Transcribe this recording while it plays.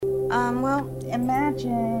Well,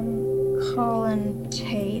 imagine Colin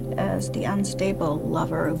Tate as the unstable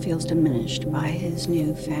lover who feels diminished by his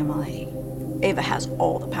new family. Ava has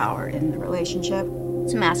all the power in the relationship.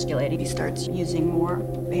 It's emasculating. He starts using more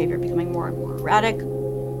behavior, becoming more and more erratic.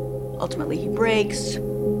 Ultimately, he breaks,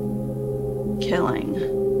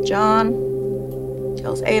 killing John,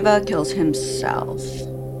 kills Ava, kills himself.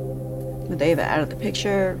 With Ava out of the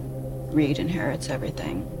picture, Reed inherits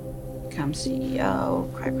everything. Becomes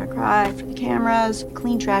CEO, cry, cry, cry for the cameras.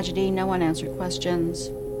 Clean tragedy, no one answered questions.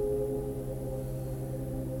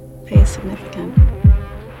 Pay is significant.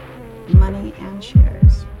 Money and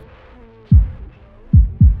shares.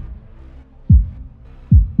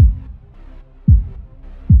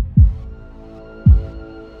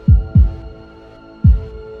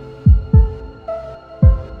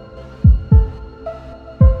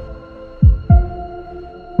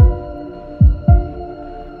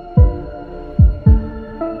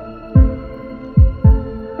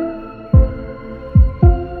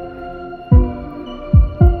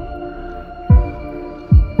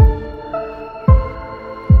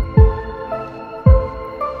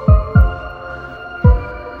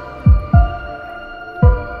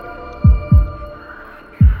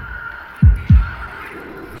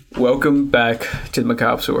 Welcome back to the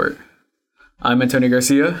Macabre Sword. I'm Antonio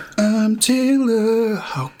Garcia. I'm Taylor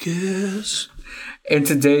Hawkins. And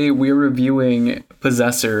today we're reviewing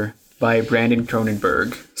Possessor by Brandon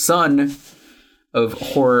Cronenberg, son of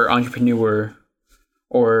horror entrepreneur,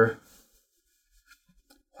 or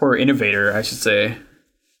horror innovator, I should say,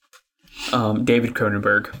 David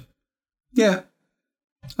Cronenberg. Yeah,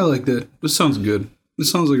 I like that. This sounds good.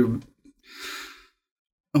 This sounds like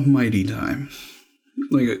a mighty time.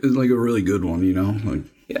 Like a really good one, you know? Like,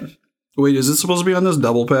 yeah. Wait, is it supposed to be on this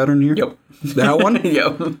double pattern here? Yep. That one?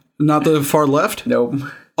 Yep. Not the far left? Nope.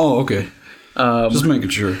 Oh, okay. Just making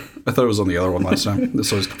sure. I thought it was on the other one last time.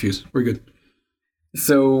 This was confused. We're good.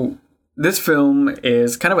 So, this film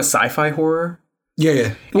is kind of a sci-fi horror.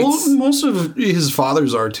 Yeah. Well, most of his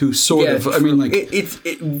fathers are too, sort of. I mean, like...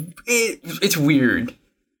 It's weird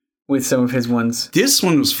with some of his ones. This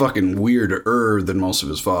one was fucking weirder than most of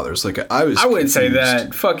his fathers. Like, I wouldn't say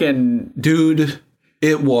that. Fucking... Dude,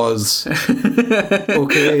 it was.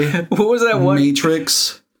 Okay. What was that one?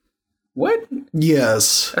 Matrix. What?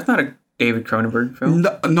 Yes. That's not a David Cronenberg film.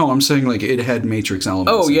 No, I'm saying like it had Matrix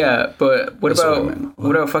elements. Oh, yeah. But what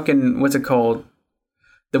about fucking... What's it called?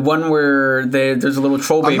 The one where there's a little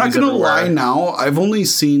troll baby. I'm not going to lie now. I've only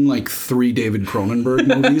seen like 3 David Cronenberg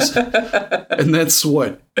movies. And that's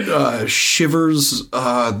what? Shivers,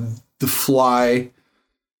 The Fly.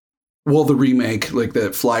 Well, the remake, like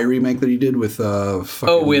that Fly remake that he did with...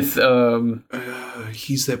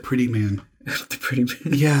 he's that pretty man. The pretty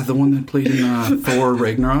man? Yeah, the one that played in Thor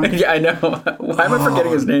Ragnarok. Yeah, I know. Why am I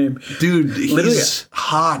forgetting his name? Dude, he's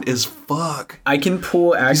hot as fuck. I can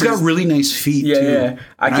pull actors. He's got really nice feet, too. Yeah.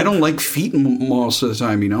 I don't like feet most of the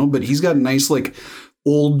time, you know? But he's got nice, like,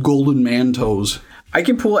 old golden man toes. I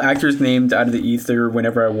can pull actors' names out of the ether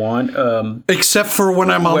whenever I want. Except for when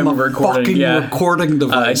I'm on the recording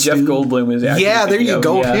device. Jeff Goldblum is actually... Yeah, there you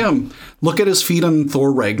go, him. Look at his feet on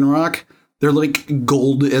Thor Ragnarok. They're like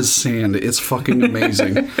gold as sand. It's fucking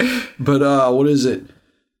amazing. But what is it?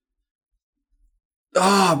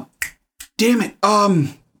 Damn it.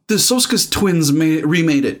 The Soska's twins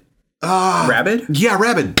remade it. Rabid? Yeah,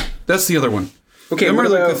 Rabid. That's the other one. Okay, remember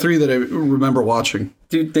like the 3 that I remember watching.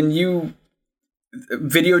 Dude, then you...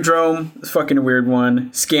 Videodrome, fucking a weird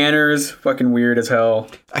one. Scanners, fucking weird as hell.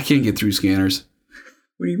 I can't get through Scanners.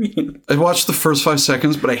 What do you mean? I watched the first 5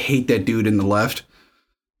 seconds, but I hate that dude in the left.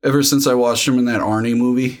 Ever since I watched him in that Arnie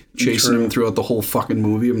movie, chasing him throughout the whole fucking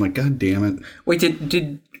movie, I'm like, God damn it. Wait,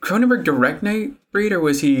 did Cronenberg direct Nightbreed, or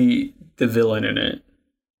was he the villain in it?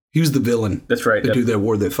 He was the villain. That's right. The dude that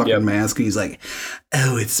wore the fucking mask, and he's like,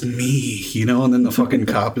 oh, it's me, you know? And then the fucking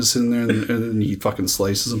cop is in there, and he fucking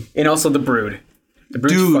slices him. And also The Brood. The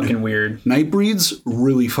Brood's fucking weird. Nightbreed's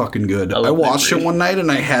really fucking good. I watched it one night,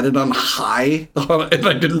 and I had it on high, and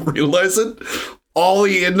I didn't realize it. All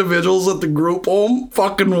the individuals at the group home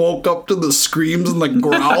fucking woke up to the screams and like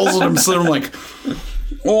growls, and I'm sitting like,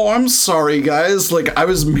 oh, I'm sorry, guys. Like, I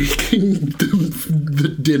was making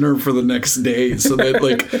the dinner for the next day so that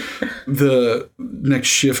like the next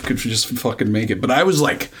shift could just fucking make it. But I was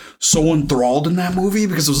like so enthralled in that movie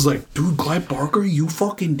because it was like, dude, Clive Barker, you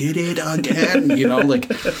fucking did it again. You know,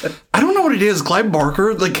 like, I don't know what it is. Clive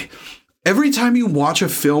Barker, like, every time you watch a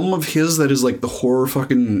film of his that is like the horror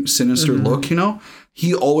fucking sinister look, you know,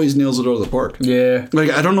 he always nails it out of the park. Yeah.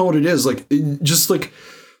 Like, I don't know what it is. Like, just like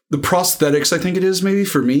the prosthetics, I think it is maybe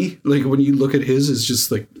for me. Like, when you look at his, it's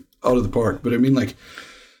just like out of the park. But I mean, like,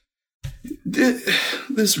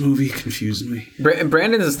 This movie confused me.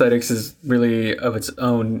 Brandon's aesthetics is really of its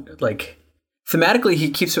own. Like, thematically, he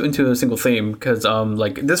keeps it into a single theme because,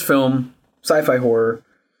 like, this film, sci-fi horror,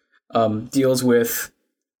 deals with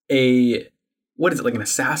what is it, like an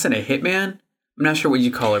assassin, a hitman? I'm not sure what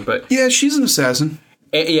you call her, but yeah, she's an assassin.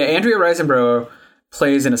 Andrea Riseborough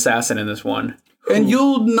plays an assassin in this one. And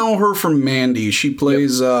you'll know her from Mandy. She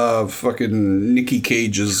plays fucking Nicky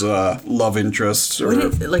Cage's love interest or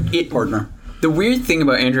partner. The weird thing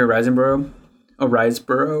about Andrea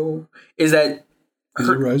Riseborough is that... Is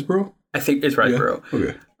it Riseborough? I think it's Riseborough. Yeah.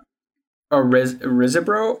 Okay. Or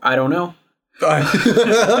Riseborough? I don't know.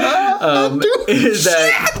 Is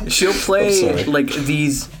that she'll play like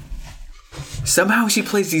these... Somehow she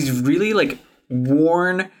plays these really like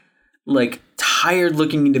worn, like tired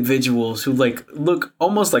looking individuals who like look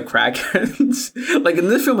almost like crackheads. Like in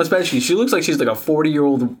this film especially, she looks like she's like a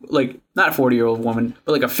 40-year-old, like not a 40-year-old woman,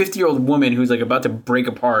 but like a 50-year-old woman who's like about to break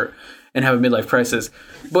apart and have a midlife crisis.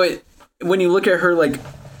 But when you look at her like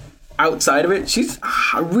outside of it, she's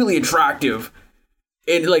really attractive.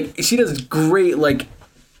 And like she does great like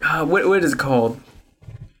what is it called?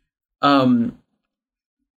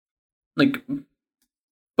 Like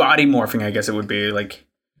body morphing, I guess it would be like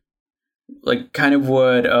kind of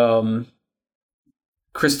what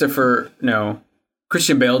Christian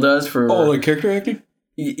Bale does for like character acting.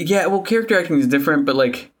 Yeah, well, character acting is different, but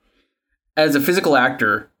like as a physical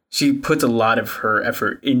actor, she puts a lot of her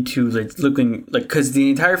effort into like looking like, because the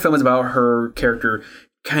entire film is about her character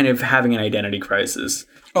kind of having an identity crisis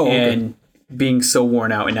and being so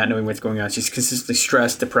worn out and not knowing what's going on. She's consistently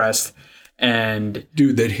stressed, depressed. And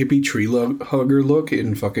dude, that hippie tree hugger look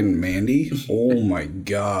in fucking Mandy, oh my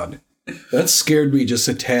god, that scared me just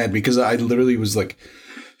a tad because I literally was like,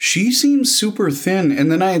 she seems super thin,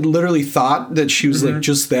 and then I literally thought that she was like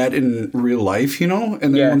just that in real life, you know.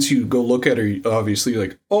 And then once you go look at her, obviously you're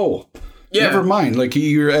like, oh. Yeah. Never mind. Like,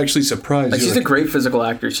 you're actually just she's a great physical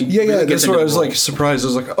actor. She really that's where I was like surprised. I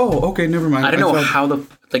was like, oh, okay, never mind. I don't know how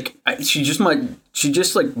she just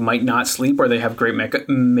might not sleep, or they have great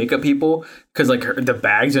makeup people, because like the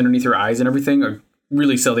bags underneath her eyes and everything are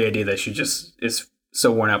really sell the idea that she just is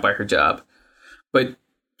so worn out by her job. But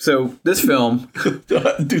so this film,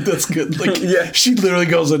 dude, that's good. Like, yeah, she literally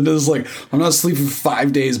goes into this like, I'm not sleeping for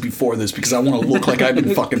 5 days before this because I want to look like I've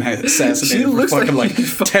been fucking assassinated for fucking like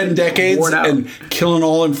 10 decades and killing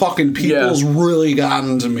all them fucking people's really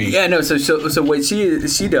gotten to me. Yeah, no. So what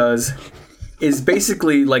she does is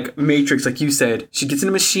basically like Matrix, like you said. She gets in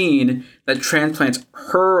a machine that transplants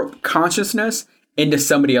her consciousness into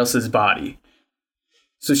somebody else's body.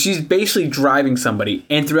 So she's basically driving somebody,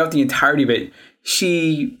 and throughout the entirety of it,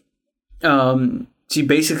 she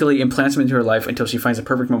basically implants them into her life until she finds the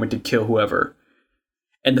perfect moment to kill whoever.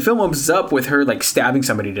 And the film opens up with her like stabbing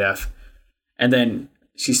somebody to death. And then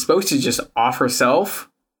she's supposed to just off herself,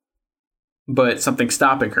 but something's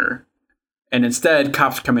stopping her. And instead,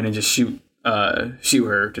 cops come in and just shoot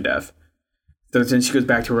her to death. So then she goes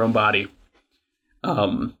back to her own body.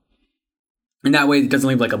 And that way it doesn't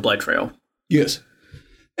leave like a blood trail. Yes.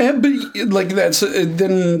 But like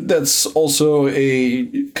that's also a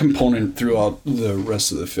component throughout the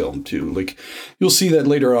rest of the film too. Like you'll see that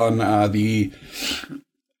later on.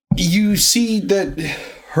 You see that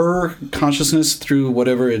her consciousness through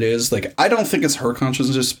whatever it is. Like I don't think it's her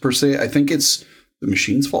consciousness per se. I think it's the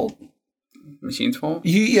machine's fault. Machine's fault?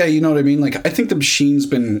 Yeah, you know what I mean. Like I think the machine's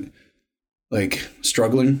been like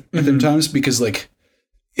struggling at them times because like.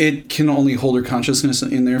 It can only hold her consciousness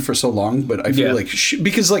in there for so long, but I feel like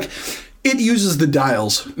because like it uses the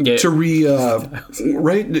dials to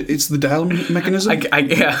right? It's the dial mechanism.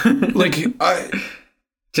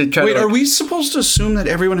 Wait, are we supposed to assume that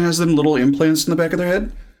everyone has them little implants in the back of their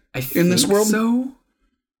head in this world? So.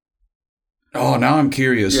 Oh, now I'm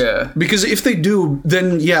curious. Yeah. Because if they do,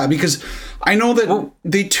 then yeah, because I know that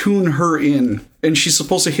they tune her in and she's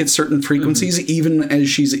supposed to hit certain frequencies even as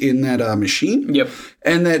she's in that machine. Yep.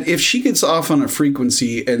 And that if she gets off on a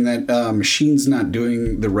frequency and that machine's not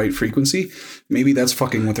doing the right frequency, maybe that's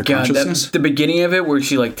fucking with her consciousness. The beginning of it where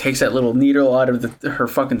she like takes that little needle out of her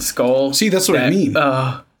fucking skull. See, that's what I mean.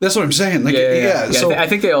 That's what I'm saying. Like, so I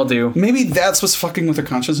think they all do. Maybe that's what's fucking with her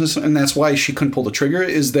consciousness, and that's why she couldn't pull the trigger,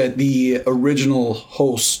 is that the original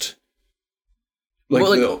host,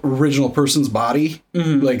 the original person's body,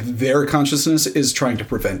 like their consciousness is trying to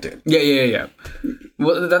prevent it. Yeah.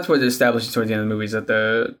 Well, that's what it establishes towards the end of the movie, is that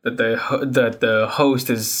the host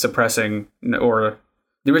is suppressing, or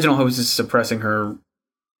the original host is suppressing her.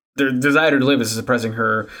 Their desire to live is suppressing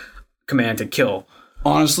her command to kill.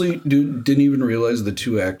 Honestly, dude, didn't even realize the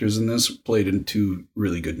two actors in this played in two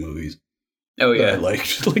really good movies. Oh yeah, I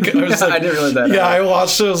liked. Like I was like, I didn't realize that. Yeah, I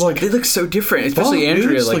watched it. I was like, they look so different, especially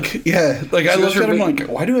Andrea. Like I looked at him like,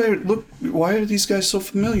 why are these guys so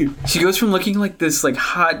familiar? She goes from looking like this like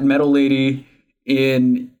hot metal lady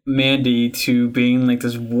in Mandy to being like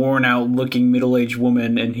this worn out looking middle-aged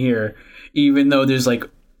woman in here, even though there's like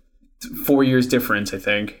 4 years difference, I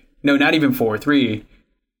think. No, not even 4, 3.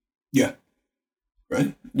 Yeah.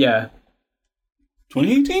 Right? Yeah.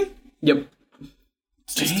 2018? Yep.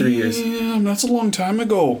 It's just 3 years. Damn, that's a long time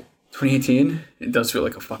ago. 2018? It does feel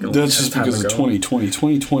like a fucking long time ago. That's just because of 2020.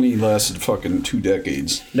 2020 lasted fucking 2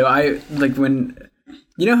 decades. No, I like when...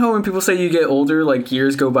 You know how when people say you get older, like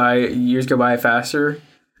years go by faster?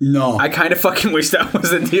 No. I kind of fucking wish that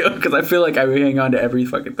was the deal, because I feel like I would hang on to every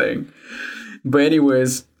fucking thing. But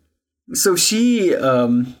anyways, so she...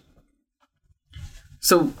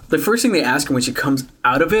 So the first thing they ask her when she comes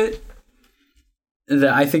out of it,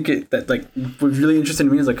 that I think that like was really interesting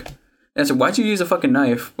to me is like, I said, why'd you use a fucking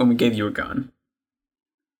knife when we gave you a gun?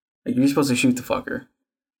 Like you're supposed to shoot the fucker.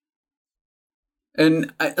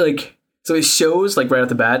 And I like, so it shows like right off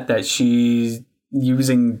the bat that she's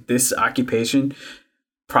using this occupation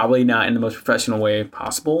probably not in the most professional way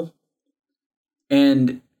possible.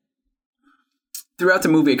 And throughout the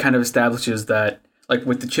movie, it kind of establishes that like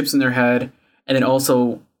with the chips in their head, and then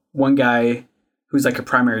also one guy who's like a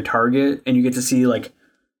primary target, and you get to see like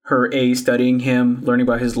her studying him, learning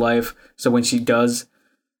about his life. So when she does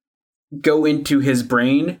go into his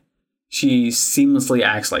brain, she seamlessly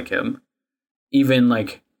acts like him, even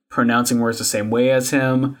like pronouncing words the same way as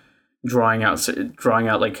him, drawing out certain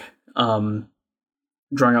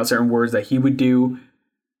words that he would do,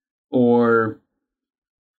 or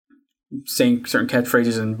saying certain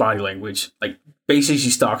catchphrases and body language. Like basically she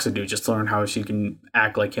stalks a dude just to learn how she can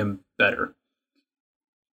act like him better.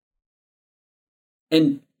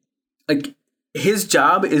 And like his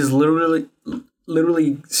job is literally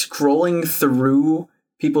scrolling through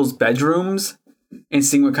people's bedrooms and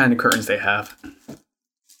seeing what kind of curtains they have.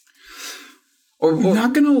 Or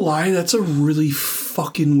not gonna lie, that's a really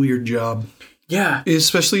fucking weird job. Yeah,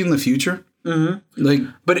 especially in the future. Mm-hmm. Like,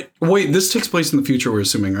 but wait, this takes place in the future. We're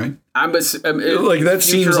assuming, right? Like that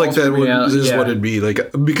seems like that is what it'd be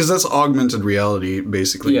like, because that's augmented reality,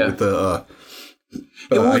 basically. Yeah. With the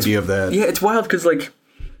idea of that. Yeah, it's wild because like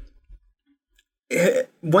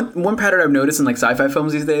one pattern I've noticed in like sci-fi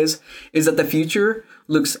films these days is that the future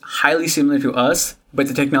looks highly similar to us, but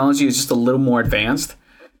the technology is just a little more advanced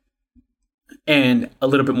and a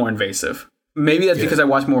little bit more invasive. Maybe that's because I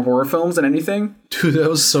watch more horror films than anything. Dude, that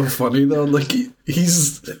was so funny though. Like he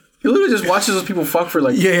literally just watches those people fuck for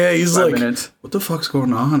like he's 5 like, minutes. What the fuck's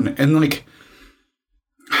going on? And like,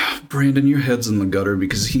 Brandon, your head's in the gutter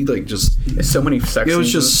because he like just there's so many sex scenes. It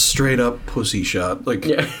was just straight up pussy shot. Like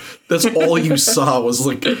that's all you saw was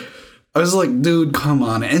like. I was like, dude, come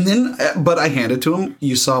on. And then, but I handed to him.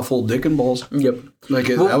 You saw full dick and balls. Yep. Like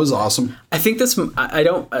that was awesome. I think this.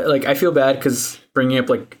 I feel bad because bringing up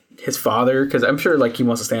like his father, because I'm sure like he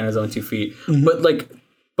wants to stand on his own 2 feet. Mm-hmm. But like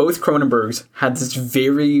both Cronenbergs had this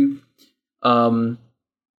very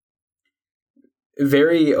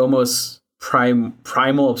almost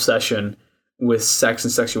primal obsession with sex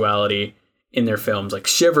and sexuality in their films. Like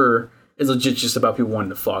Shiver is legit just about people wanting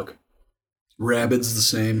to fuck. Rabid's the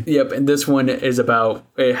same. Yep, and this one is about,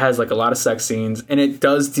 it has like a lot of sex scenes, and it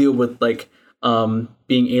does deal with like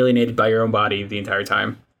being alienated by your own body the entire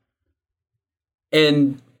time.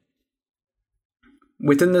 And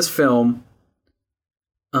within this film,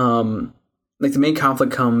 like the main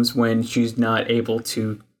conflict comes when she's not able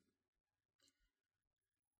to,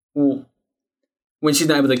 when she's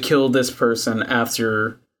not able to kill this person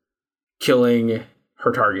after killing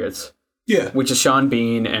her targets. Yeah. Which is Sean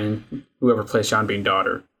Bean and whoever plays Sean Bean's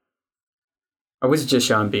daughter. Or was it just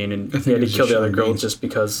Sean Bean and he had to kill the other girl just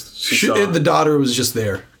because she saw the daughter was just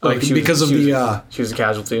there. Like she was a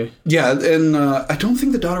casualty. Yeah, and I don't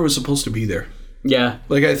think the daughter was supposed to be there. Yeah.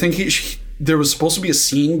 Like I think there was supposed to be a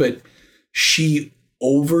scene, but she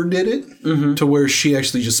overdid it to where she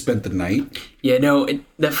actually just spent the night. Yeah, no,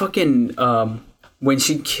 that fucking when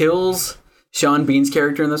she kills Sean Bean's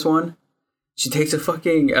character in this one, she takes a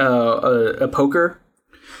fucking a poker.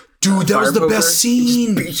 Dude, that was the best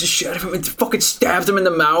scene. Beats the shit out of him and fucking stabs him in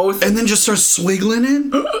the mouth. And then just starts swiggling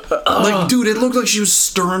it. Like, dude, it looked like she was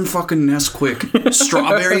stirring fucking Nesquik.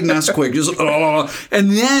 Strawberry Nesquik. Just,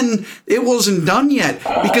 And then it wasn't done yet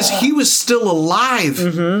because he was still alive.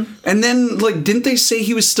 Mm-hmm. And then, like, didn't they say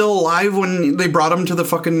he was still alive when they brought him to the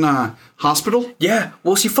fucking hospital? Yeah.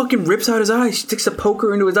 Well, she fucking rips out his eyes. She sticks a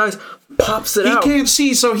poker into his eyes, pops it out. He can't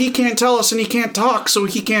see, so he can't tell us, and he can't talk, so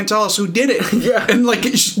he can't tell us who did it. Yeah. And, like,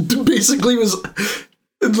 it basically was...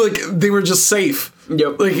 Like, they were just safe.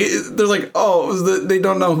 Yep. Like, they're like, they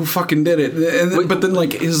don't know who fucking did it. But then,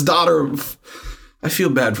 like, his daughter, I feel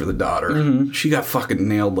bad for the daughter. Mm-hmm. She got fucking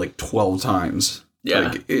nailed, like, 12 times. Yeah.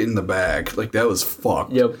 Like, in the back. Like, that was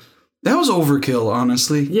fucked. Yep. That was overkill,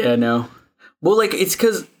 honestly. Yeah, no. Well, like, it's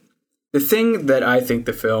because the thing that I think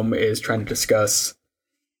the film is trying to discuss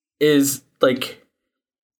is, like,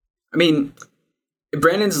 I mean,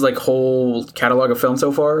 Brandon's, like, whole catalog of film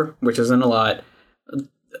so far, which isn't a lot,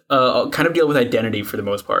 kind of deal with identity for the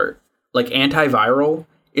most part. Like, Antiviral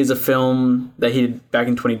is a film that he did back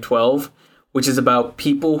in 2012, which is about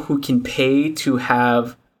people who can pay to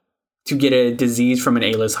get a disease from an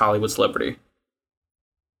A-list Hollywood celebrity.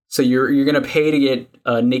 So you're going to pay to get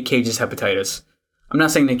Nick Cage's hepatitis. I'm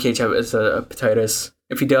not saying Nick Cage has a hepatitis.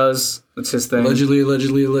 If he does, it's his thing. Allegedly. You need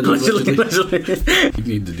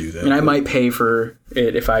to do that. And I might pay for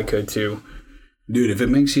it if I could, too. Dude, if it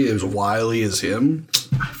makes you as wily as him...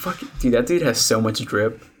 Dude, that dude has so much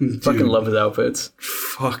drip. Dude, fucking love his outfits.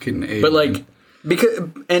 Fucking A. But, like, because...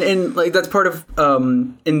 And like, that's part of...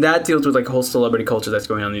 and that deals with, like, a whole celebrity culture that's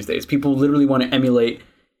going on these days. People literally want to emulate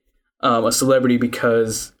a celebrity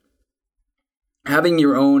because having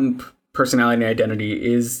your own personality and identity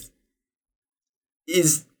is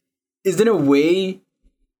in a way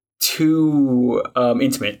too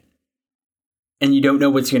intimate, and you don't know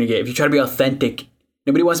what you're going to get. If you try to be authentic,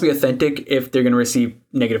 nobody wants to be authentic if they're going to receive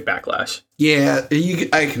negative backlash. Yeah,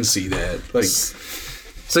 I can see that. Like,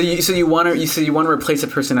 so you want to replace a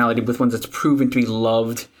personality with one that's proven to be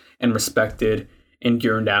loved and respected and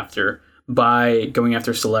yearned after by going after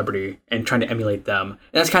a celebrity and trying to emulate them. And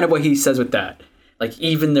that's kind of what he says with that. Like,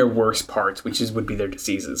 even their worst parts, which would be their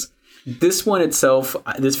diseases. This one itself,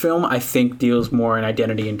 this film, I think, deals more in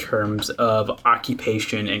identity in terms of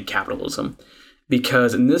occupation and capitalism.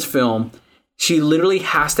 Because in this film, she literally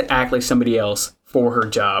has to act like somebody else for her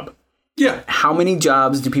job. Yeah. How many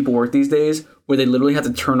jobs do people work these days where they literally have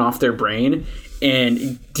to turn off their brain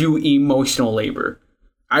and do emotional labor?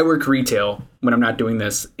 I work retail when I'm not doing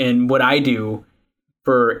this. And what I do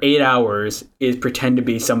for 8 hours is pretend to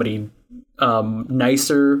be somebody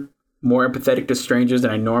nicer, more empathetic to strangers than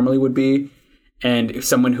I normally would be, and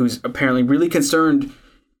someone who's apparently really concerned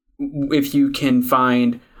if you can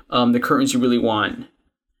find the curtains you really want.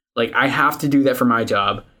 Like, I have to do that for my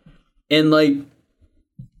job, and like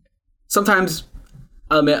sometimes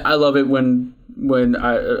I love it when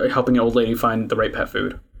I helping an old lady find the right pet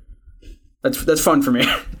food. That's fun for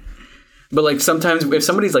me. But like sometimes if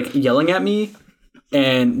somebody's like yelling at me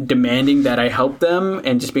and demanding that I help them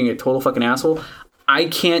and just being a total fucking asshole, I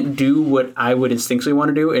can't do what I would instinctually want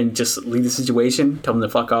to do and just leave the situation, tell them to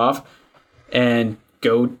fuck off, and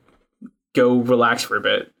go relax for a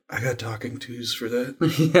bit. I got talking tos for that.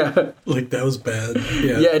 Yeah. Like, that was bad.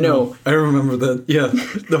 Yeah. Yeah, no. I remember that. Yeah.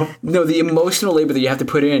 No, the emotional labor that you have to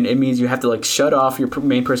put in, it means you have to, like, shut off your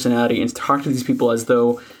main personality and talk to these people as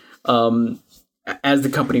though, as the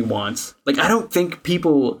company wants. Like, I don't think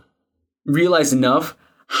people realize enough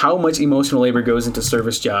how much emotional labor goes into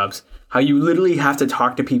service jobs. How you literally have to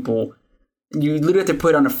talk to people. You literally have to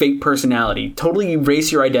put on a fake personality. Totally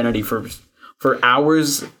erase your identity for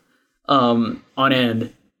hours on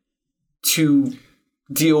end to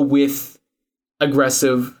deal with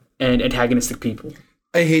aggressive and antagonistic people.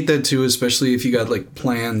 I hate that too, especially if you got like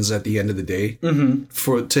plans at the end of the day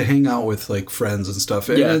to hang out with like friends and stuff.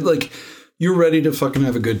 And Yeah. like, you're ready to fucking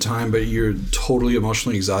have a good time, but you're totally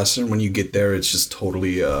emotionally exhausted. And when you get there, it's just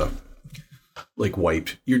totally like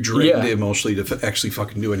wiped. You're drained emotionally to actually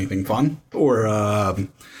fucking do anything fun or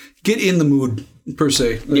get in the mood per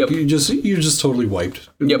se. Like, you're just totally wiped.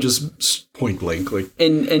 Just point blank. Like,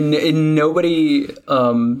 and nobody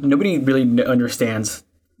really understands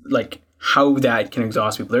like how that can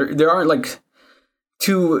exhaust people. There aren't like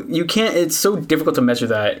it's so difficult to measure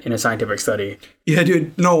that in a scientific study. Yeah,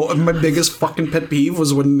 dude. No, my biggest fucking pet peeve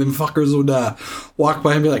was when them fuckers would walk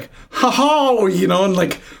by and be like, ha-ha, you know, and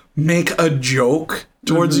like make a joke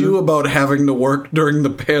towards you about having to work during the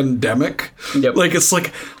pandemic. Yep. Like, it's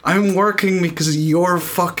like, I'm working because you're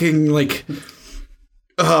fucking like,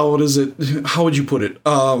 what is it? How would you put it?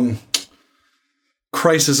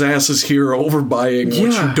 Crisis asses here overbuying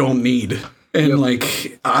what you don't need. And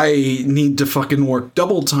like, I need to fucking work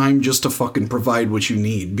double time just to fucking provide what you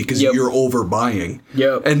need because you're overbuying.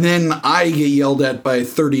 Yep. And then I get yelled at by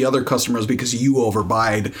 30 other customers because you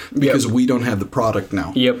overbuyed because we don't have the product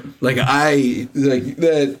now. Yep. Like, I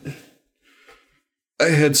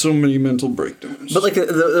had so many mental breakdowns. But like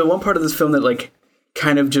the one part of this film that like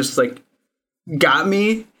kind of just like got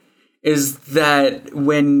me is that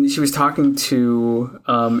when she was talking to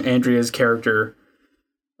Andrea's character,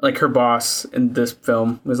 like her boss in this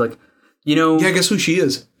film was like, you know, Yeah, guess who she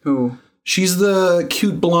is? who? She's the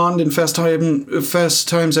cute blonde in Fast Times at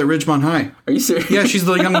Ridgemont High. Are you serious? Yeah, she's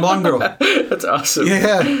the young blonde girl. That's awesome.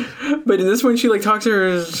 Yeah. But in this one, she like talks to her,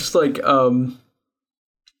 it's just like,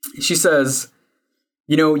 she says,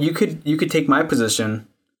 you know, you could take my position,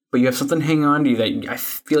 but you have something hanging on to you that I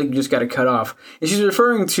feel like you just got to cut off. And she's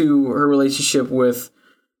referring to her relationship with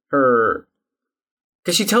her,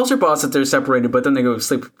 because she tells her boss that they're separated, but then they go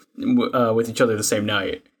sleep with each other the same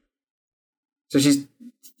night. So she's,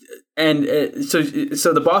 and so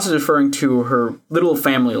the boss is referring to her little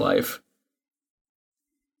family life.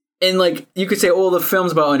 And like, you could say, oh, the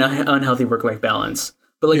film's about an unhealthy work-life balance.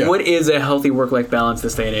 But like, what is a healthy work-life balance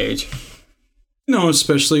this day and age? No,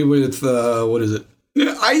 especially with, what is it?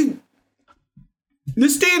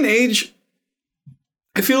 This day and age,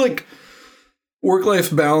 I feel like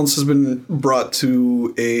work-life balance has been brought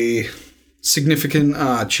to a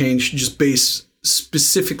significant change just based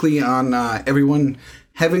specifically on everyone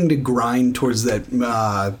having to grind towards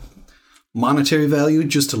that monetary value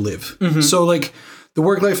just to live. Mm-hmm. So like the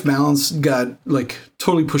work-life balance got like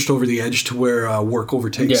totally pushed over the edge to where work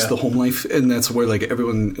overtakes the home life. And that's where like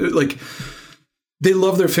everyone like they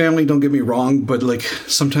love their family. Don't get me wrong. But like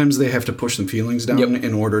sometimes they have to push some feelings down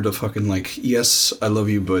in order to fucking like, yes, I love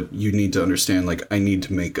you, but you need to understand, like, I need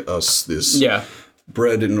to make us this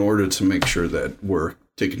bread in order to make sure that we're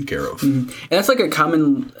taken care of. Mm-hmm. And that's like a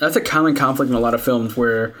common conflict in a lot of films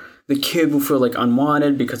where the kid will feel like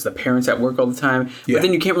unwanted because the parents at work all the time. Yeah. But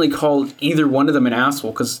then you can't really call either one of them an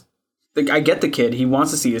asshole because like, I get the kid. He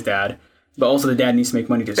wants to see his dad, but also the dad needs to make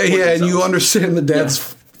money to support himself. And you understand the dad's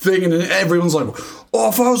thing, and everyone's like, oh,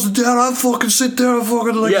 if I was the dad, I'd fucking sit there and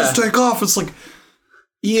fucking like just take off. It's like,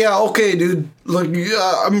 yeah, okay, dude. Like,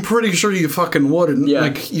 I'm pretty sure you fucking wouldn't. Yeah.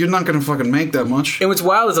 Like, you're not gonna fucking make that much. And what's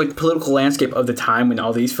wild is like the political landscape of the time when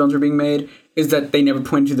all these films were being made is that they never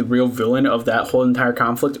pointed to the real villain of that whole entire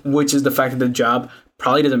conflict, which is the fact that the job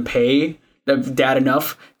probably doesn't pay the dad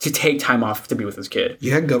enough to take time off to be with his kid.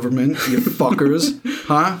 Yeah, government, you fuckers,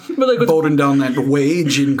 huh? But like, voting down that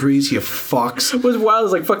wage increase, you fucks. What's wild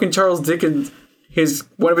is like fucking Charles Dickens.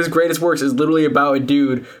 One of his greatest works is literally about a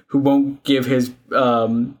dude who won't give his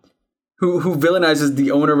who villainizes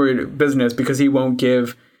the owner of a business because he won't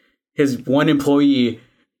give his one employee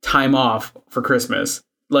time off for Christmas.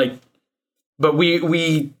 Like, but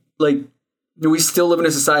we still live in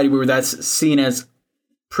a society where that's seen as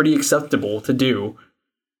pretty acceptable to do,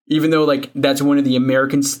 even though like that's one of the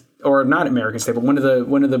Americans, or not American staple, one of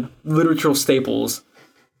the literal staples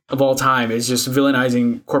of all time is just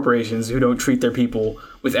villainizing corporations who don't treat their people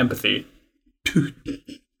with empathy. Dude,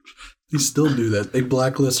 they still do that. They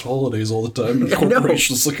blacklist holidays all the time in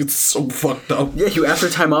corporations. Like, it's so fucked up. Yeah, you ask for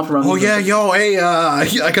time off around. Oh yeah, hey,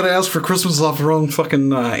 I gotta ask for Christmas off around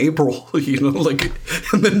fucking April. You know, like,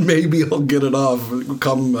 and then maybe I'll get it off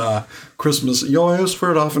come Christmas. Yo, I asked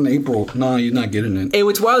for it off in April. Nah, you're not getting it. Hey,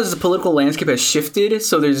 what's wild is the political landscape has shifted,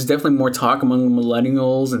 so there's definitely more talk among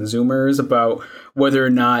millennials and Zoomers about whether or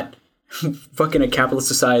not fucking a capitalist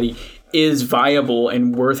society is viable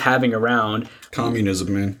and worth having around.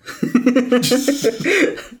 Communism, man.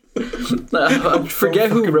 I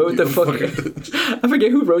forget who wrote the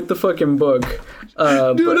fucking book.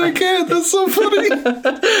 Dude, I can't. That's so funny.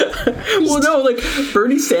 Well, no, like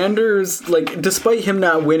Bernie Sanders, like despite him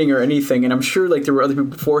not winning or anything, and I'm sure like there were other people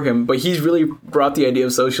before him, but he's really brought the idea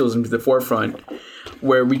of socialism to the forefront,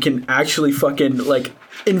 where we can actually fucking like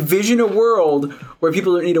envision a world where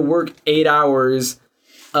people don't need to work 8 hours,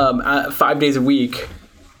 5 days a week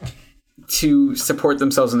to support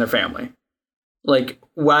themselves and their family. Like,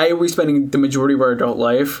 why are we spending the majority of our adult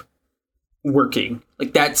life working?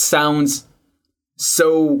 Like, that sounds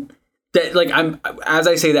so that like as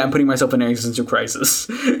I say that, I'm putting myself in an existential crisis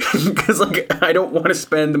because like I don't want to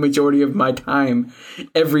spend the majority of my time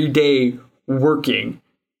every day working.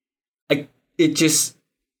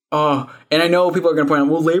 And I know people are going to point out,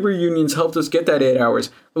 well, labor unions helped us get that 8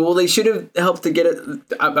 hours. Well, they should have helped to get it.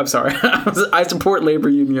 I'm sorry. I support labor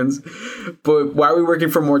unions, but why are we working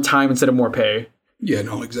for more time instead of more pay? Yeah,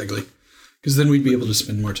 no, exactly. Because then we'd be able to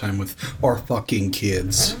spend more time with our fucking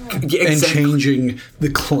kids. Yeah, exactly. And changing the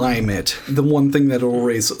climate. The one thing that will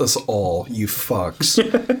raise us all, you fucks.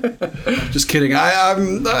 Just kidding.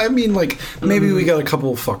 I mean, like, maybe we got a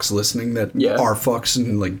couple of fucks listening that are fucks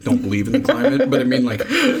and, like, don't believe in the climate. But, I mean, like,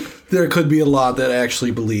 there could be a lot that actually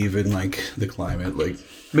believe in, like, the climate. Like,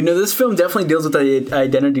 but no, this film definitely deals with the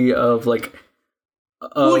identity of, like,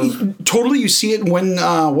 well, totally. You see it when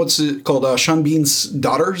what's it called? Sean Bean's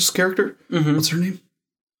daughter's character. Mm-hmm. What's her name?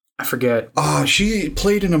 I forget. She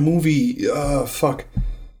played in a movie. Fuck.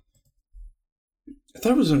 I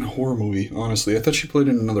thought it was in a horror movie, honestly. I thought she played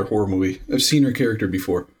in another horror movie. I've seen her character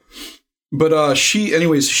before. But you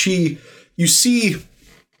see,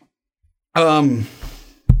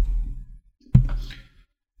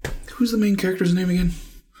 who's the main character's name again?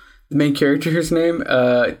 The main character's name?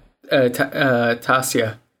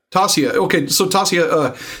 Tasia. Tasia. Okay, so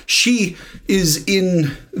Tasia, she is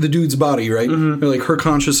in the dude's body, right? Mm-hmm. Like, her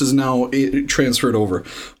conscious is now transferred over.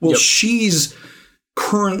 Well, she's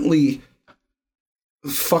currently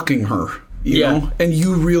fucking her, you know? And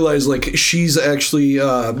you realize, like, she's actually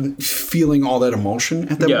feeling all that emotion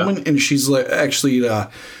at that moment, and she's, like, actually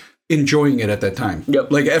enjoying it at that time.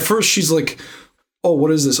 Yep. Like, at first, she's like, oh,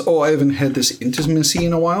 what is this? Oh, I haven't had this intimacy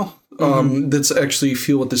in a while. That's actually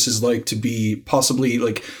feel what this is like to be possibly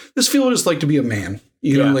like this feel what it's like to be a man,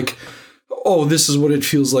 you know, like, oh, this is what it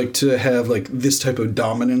feels like to have like this type of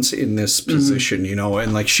dominance in this position, you know,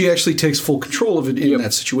 and like she actually takes full control of it in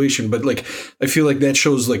that situation. But like, I feel like that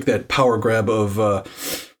shows like that power grab of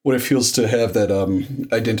what it feels to have that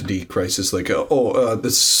identity crisis, like,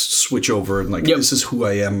 this switch over and like, this is who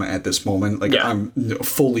I am at this moment. Like I'm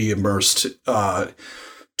fully immersed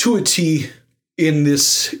to a T in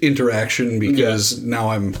this interaction because now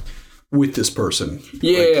I'm with this person.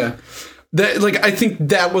 That, like, I think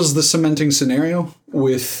that was the cementing scenario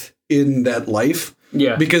within that life.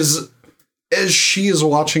 Yeah. Because as she is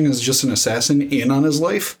watching as just an assassin in on his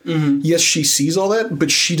life, yes, she sees all that, but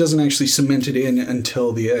she doesn't actually cement it in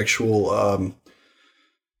until the actual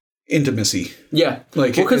intimacy. Yeah.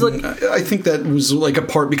 Like, well, because like I think that was like a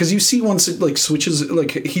part because you see once it like switches,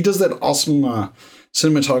 like he does that awesome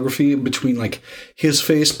cinematography between like his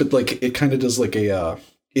face, but like it kind of does like a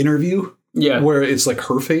interview. Yeah. Where it's like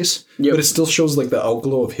her face, but it still shows like the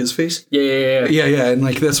outglow of his face. Yeah. And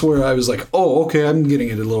like that's where I was like, oh, okay, I'm getting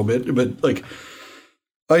it a little bit. But like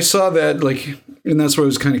I saw that, like, and that's where I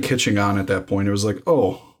was kind of catching on at that point. It was like,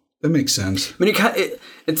 oh, that makes sense. I mean,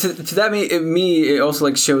 it also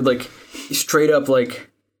like showed like straight up like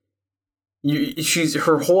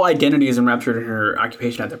her whole identity is enraptured in her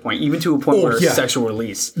occupation at that point, even to a point where sexual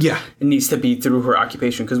release it needs to be through her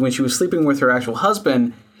occupation. Because when she was sleeping with her actual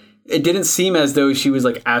husband, it didn't seem as though she was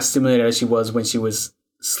like as stimulated as she was when she was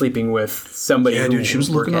sleeping with somebody. Yeah, dude, she was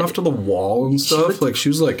looking off to the wall and stuff. She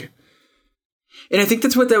was like, and I think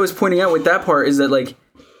that's what that was pointing out with that part is that like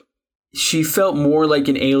she felt more like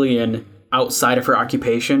an alien outside of her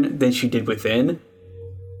occupation than she did within.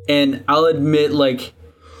 And I'll admit, like,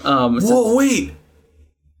 whoa, wait!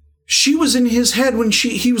 She was in his head when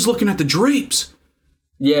he was looking at the drapes.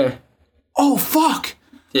 Yeah. Oh fuck!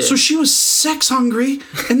 Yeah. So she was sex hungry,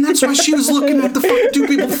 and that's why she was looking at the fucking two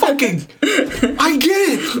people fucking. I get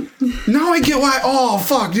it. Now I get why. Oh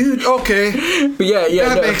fuck, dude. Okay. But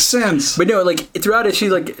that makes sense. But no, like throughout it,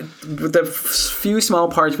 she's like with the few small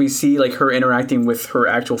parts we see, like her interacting with her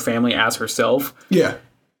actual family as herself. Yeah.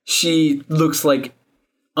 She looks like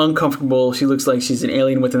uncomfortable. She looks like she's an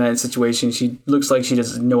alien within that situation. She looks like she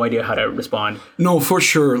has no idea how to respond. No, for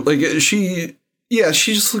sure. Like she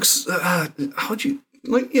just looks. How'd you?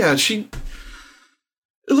 Like, yeah, it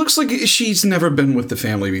looks like she's never been with the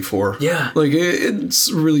family before. Yeah. Like,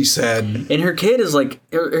 it's really sad. And her kid is like,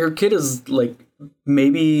 her kid is like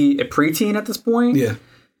maybe a preteen at this point. Yeah.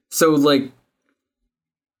 So, like,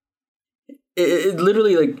 it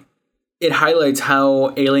literally, like, it highlights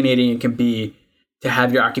how alienating it can be to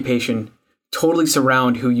have your occupation totally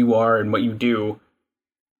surround who you are and what you do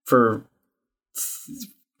for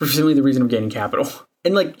simply the reason of gaining capital.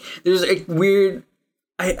 And, like, there's a weird...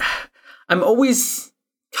 I'm always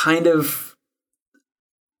kind of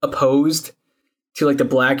opposed to like the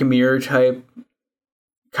Black Mirror type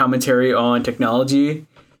commentary on technology.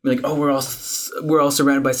 Like, oh, we're all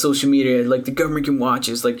surrounded by social media. Like the government can watch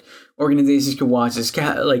us. Like organizations can watch us.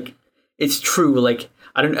 Like it's true. Like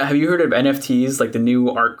I don't. Have you heard of NFTs? Like the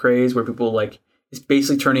new art craze where people like it's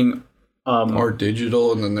basically turning art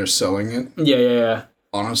digital and then they're selling it. Yeah.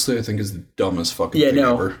 Honestly, I think it's the dumbest fucking thing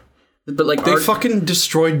ever. But like they fucking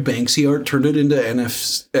destroyed Banksy art, turned it into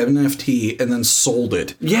NFT, and then sold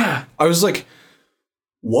it. Yeah, I was like,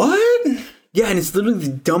 "What?" Yeah, and it's literally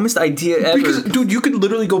the dumbest idea ever. Because, dude, you could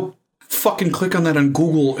literally go fucking click on that on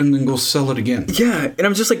Google and then go sell it again. Yeah, and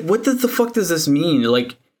I'm just like, "What the fuck does this mean?"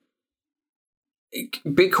 Like,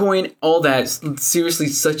 Bitcoin, all that. Seriously,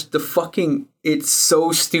 it's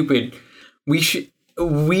so stupid. We should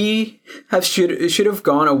have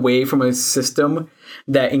gone away from a system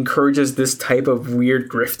that encourages this type of weird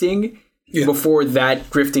grifting before that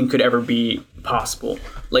grifting could ever be possible.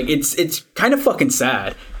 Like it's kind of fucking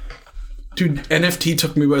sad. Dude, NFT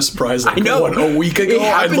took me by surprise. Like, I know. A week ago,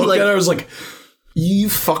 I looked at it, I was like, You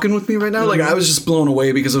fucking with me right now? Like, I was just blown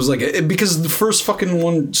away because I was like, because the first fucking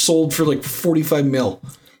one sold for like 45 mil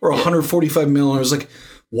or 145 mil. And I was like,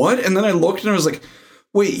 what? And then I looked and I was like,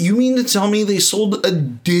 wait, you mean to tell me they sold a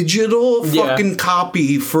digital fucking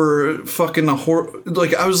copy for fucking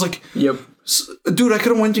like, I was like, yep. Dude, I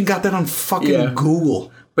could have went and got that on fucking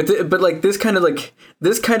Google. But like this kind of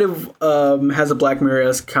has a Black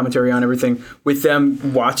Mirror-esque commentary on everything with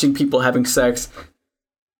them watching people having sex,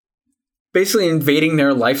 basically invading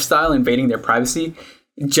their lifestyle, invading their privacy,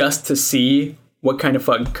 just to see what kind of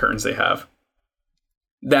fucking curtains they have.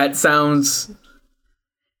 It sounds,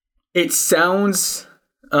 what's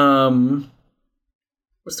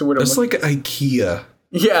the word? It's like IKEA.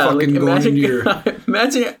 Yeah, like imagine your...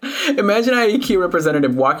 imagine an IKEA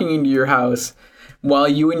representative walking into your house while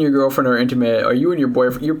you and your girlfriend are intimate, or you and your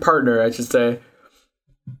boyfriend, your partner, I should say,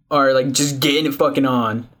 are like just getting it fucking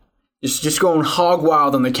on. Just going hog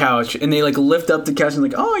wild on the couch, and they like lift up the couch and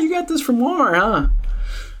like, oh, you got this from Walmart, huh?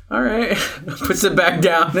 All right. Puts it back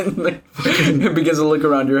down and like begins to look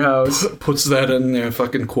around your house. Puts that in their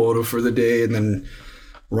fucking quota for the day, and then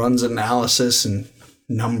runs analysis and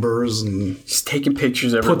numbers and just taking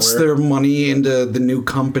pictures everywhere. Puts their money into the new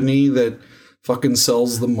company that fucking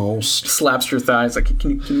sells the most. Slaps your thighs like,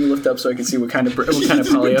 can you lift up so I can see what kind of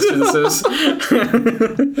polyester this is?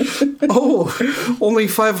 Oh, only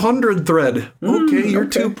 500 thread. Okay, you're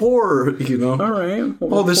too poor, you know. All right.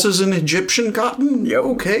 Well, this is an Egyptian cotton? Yeah,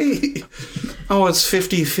 okay. Oh, it's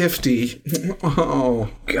 50-50. Oh.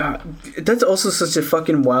 God. That's also such a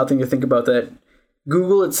fucking wild thing to think about, that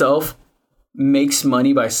Google itself makes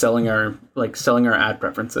money by selling our ad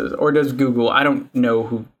preferences. Or does Google? I don't know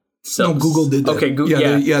who sells. No, Google did that. Okay, Google.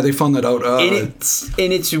 Yeah, they found that out.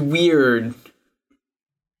 And it's weird.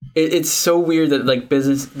 It's so weird that like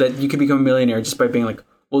business, that you can become a millionaire just by being like,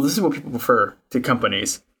 well, this is what people prefer to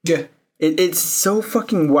companies. Yeah. It's so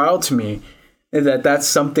fucking wild to me that that's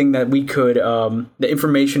something that we could, the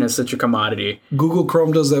information is such a commodity. Google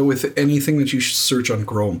Chrome does that with anything that you search on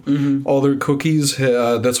Chrome. Mm-hmm. All their cookies,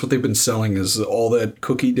 that's what they've been selling, is all that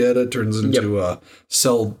cookie data turns into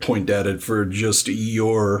sell point data for just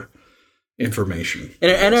your information.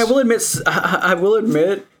 And I will admit,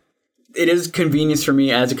 it is convenience for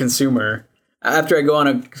me as a consumer. After I go on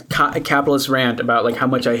a capitalist rant about like how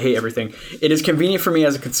much I hate everything, it is convenient for me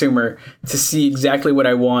as a consumer to see exactly what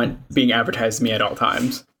I want being advertised to me at all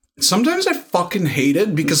times. Sometimes I fucking hate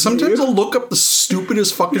it, because sometimes I'll look up the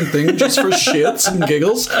stupidest fucking thing just for shits and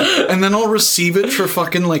giggles, and then I'll receive it for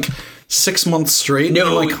fucking like 6 months straight. No, and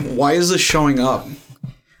I'm like, why is this showing up?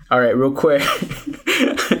 All right, real quick.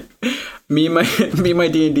 me and my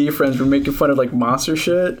D&D friends were making fun of like monster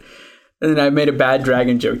shit. And then I made a bad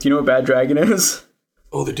dragon joke. Do you know what bad dragon is?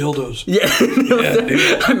 Oh, the dildos. Yeah.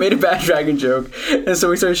 I made a bad dragon joke. And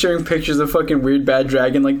so we started sharing pictures of fucking weird bad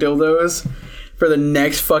dragon like dildos. For the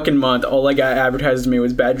next fucking month, all I got advertised to me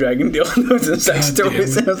was bad dragon dildos and sex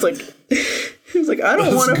toys. And I was like, I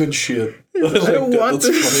don't want to. That's good shit. I don't want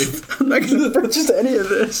this. Funny. I'm not going to purchase any of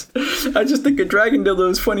this. I just think a dragon dildo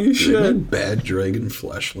is funny as shit. Bad dragon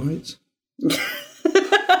flashlights?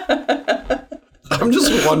 I'm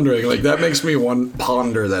just wondering, like, that makes me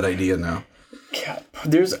ponder that idea now. God,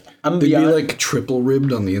 they'd be like triple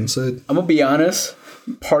ribbed on the inside. I'm gonna be honest.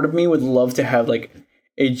 Part of me would love to have like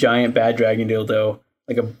a giant bad dragon dildo,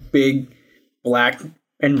 like a big black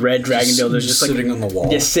and red dragon dildo, just sitting like, on the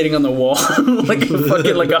wall. Yeah, sitting on the wall, like a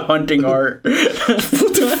fucking like a hunting art. What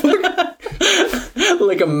the fuck?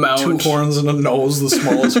 Like a mount. 2 horns and a nose. The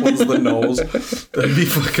smallest one's the nose. That'd be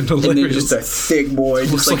fucking hilarious. And then just a thick boy.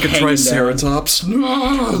 Looks just like a triceratops.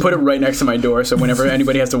 Put it right next to my door, so whenever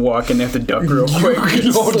anybody has to walk in, they have to duck real quick.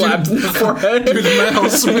 Slapped in the forehead. Dude, in my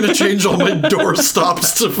house, I'm gonna change all my door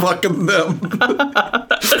stops to fucking them.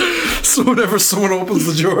 So whenever someone opens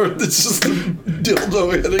the door, it's just a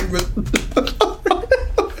dildo hitting them.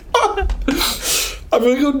 I'm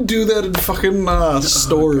gonna go do that in fucking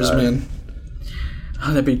stores, man. Oh,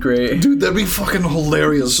 that'd be great. Dude, that'd be fucking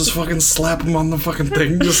hilarious. Just fucking slap them on the fucking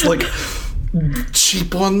thing. Just like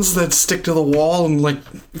cheap ones that stick to the wall and like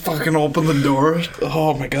fucking open the door.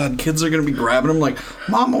 Oh my god, kids are gonna be grabbing them like,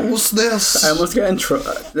 Mama, what's this? I almost got in trouble.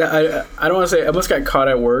 I don't want to say, I almost got caught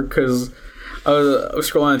at work because I was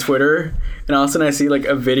scrolling on Twitter and all of a sudden I see like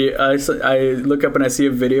a video. I look up and I see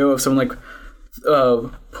a video of someone like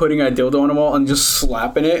putting a dildo on a wall and just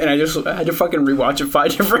slapping it, and I had to fucking rewatch it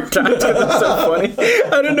 5 different times because it's so funny.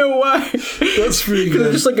 I don't know why. That's pretty good.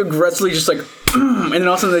 They're just like aggressively just like and then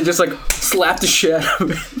all of a sudden they just like slap the shit out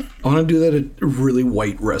of it. I want to do that at really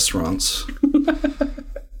white restaurants.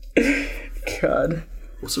 God,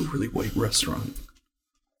 what's a really white restaurant?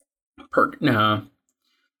 No.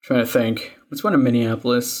 Trying to think. What's one in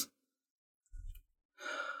Minneapolis?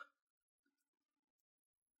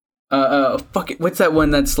 Fuck it. What's that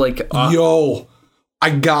one that's like... Yo, I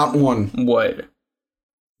got one. What?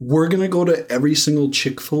 We're going to go to every single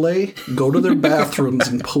Chick-fil-A, go to their bathrooms,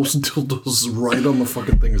 and post dildos right on the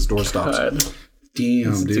fucking thing as doorstops. God. Damn,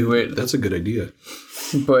 Let's dude. do it. That's a good idea.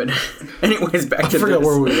 But anyways, back to I forgot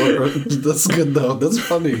where we were. That's good, though. That's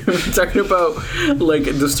funny. We're talking about, like,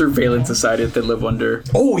 the surveillance society that they live under.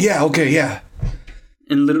 Oh, yeah. Okay, yeah.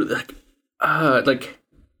 And literally, like, how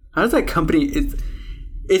does that company...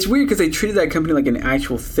 It's weird because they treated that company like an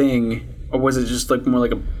actual thing. Or was it just, like, more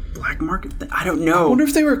like a black market thing? I don't know. I wonder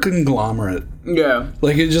if they were a conglomerate. Yeah.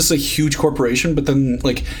 Like, it's just a huge corporation, but then,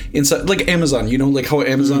 like, inside... Like Amazon, you know, like how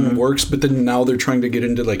Amazon works, but then now they're trying to get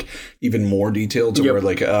into, like, even more detail to where,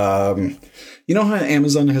 like, you know how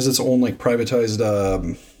Amazon has its own, like,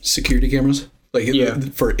 privatized security cameras?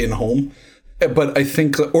 Like, for in-home? But I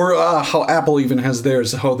think... Or how Apple even has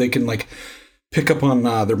theirs, how they can, like, pick up on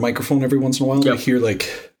their microphone every once in a while. They hear,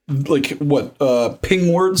 like what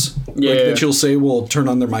ping words that you'll say will turn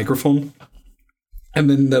on their microphone, and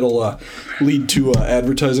then that'll lead to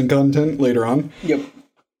advertising content later on.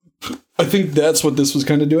 I think that's what this was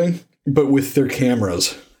kind of doing, but with their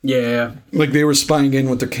cameras. Like they were spying in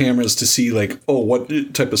with their cameras to see like, oh, what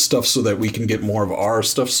type of stuff, so that we can get more of our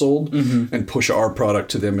stuff sold and push our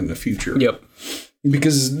product to them in the future.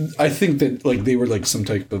 Because I think that like they were like some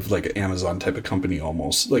type of like Amazon type of company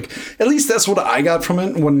almost. Like at least that's what I got from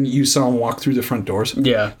it when you saw them walk through the front doors.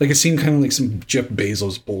 Like it seemed kind of like some Jeff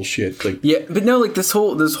Bezos bullshit. Like but no, like this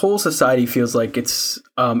whole society feels like it's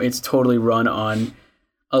totally run on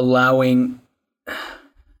allowing.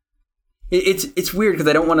 It's weird because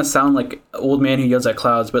I don't want to sound like an old man who yells at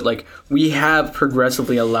clouds, but like we have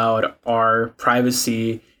progressively allowed our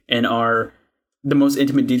privacy and the most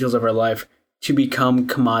intimate details of our life to become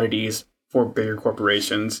commodities for bigger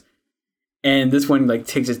corporations. And this one like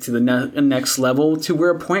takes it to the next level to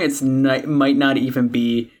where a point it might not even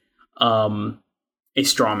be a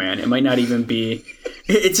straw man. It might not even be...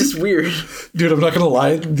 It's just weird. Dude, I'm not going to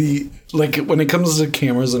lie. When it comes to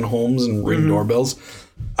cameras and homes and Ring doorbells,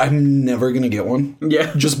 I'm never going to get one.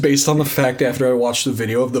 Just based on the fact after I watched the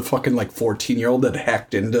video of the fucking like 14-year-old that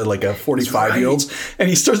hacked into like a 45-year-old's and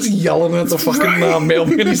he starts yelling at the fucking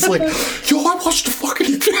mailman. He's like, yo, I watched the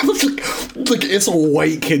fucking... like it's a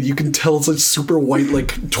white kid. You can tell it's like super white,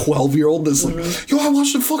 like 12-year-old that's like, yo, I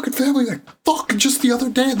watched the fucking family like fucking just the other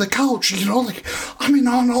day on the couch, you know, like I'm in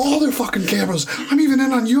on all their fucking cameras. I'm even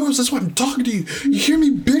in on yours. That's why I'm talking to you. You hear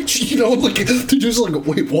me, bitch? You know, like they're just like,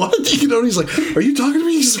 wait, what? You know, and he's like, are you talking to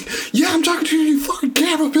me? He's like, yeah, I'm talking to you, you fucking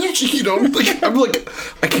camera, bitch. You know, like I'm like,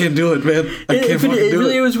 I can't do it, man. I can't fucking do it.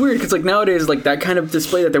 Really, it was weird because like nowadays, like that kind of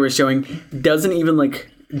display that they were showing doesn't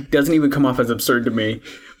even come off as absurd to me.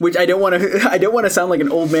 Which I don't want to sound like an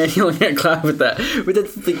old man yelling at cloud with that. But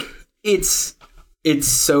that's like it's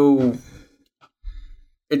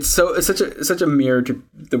such a mirror to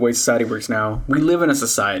the way society works now. We live in a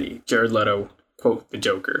society. Jared Leto, quote the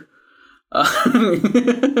Joker.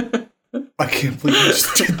 I can't believe you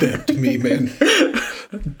just did that to me, man.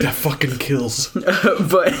 That fucking kills.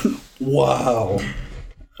 But wow.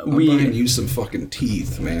 I'm buying you some fucking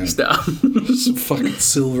teeth, man. Stop. Some fucking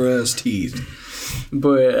silver ass teeth.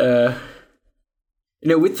 But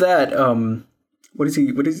with that,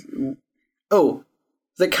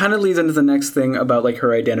 that kind of leads into the next thing about like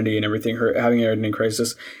her identity and everything, her having an identity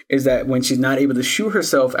crisis, is that when she's not able to shoot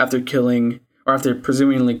herself after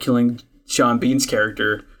presumably killing Sean Bean's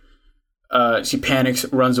character, she panics,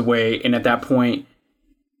 runs away, and at that point,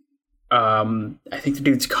 I think the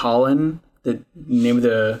dude's Colin. The name of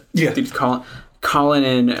the dude's Colin. Colin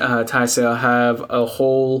and Tysa have a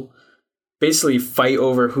whole basically fight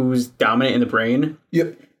over who's dominant in the brain.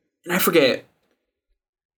 And I forget.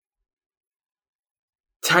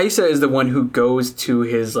 Tysa is the one who goes to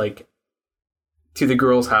his to the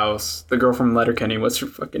girl's house. The girl from Letterkenny. What's her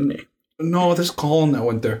fucking name? No, there's Colin that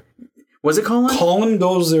went there. Was it Colin? Colin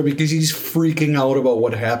goes there because he's freaking out about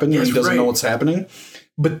what happened and he doesn't know what's happening.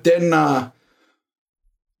 But then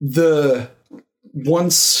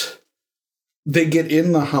once they get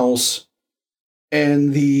in the house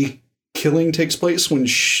and the killing takes place when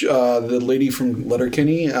the lady from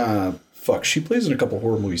Letterkenny, she plays in a couple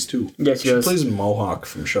horror movies too. Yeah, she does. She plays in Mohawk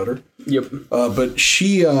from Shudder. Yep. But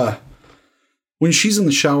she, when she's in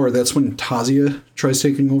the shower, that's when Tasia tries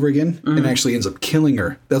taking over again and actually ends up killing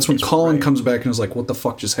her. That's when Colin comes back and is like, what the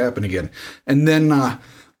fuck just happened again? And then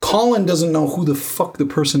Colin doesn't know who the fuck the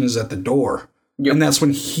person is at the door. Yep. And that's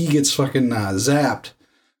when he gets fucking zapped.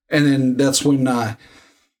 And then that's when that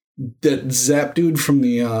Zap dude from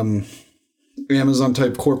the Amazon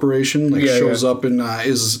type corporation shows up and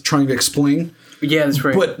is trying to explain. Yeah, that's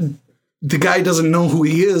right. But the guy doesn't know who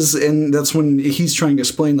he is, and that's when he's trying to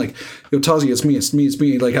explain, like, yo, Tazi, it's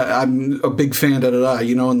me. Like, I'm a big fan,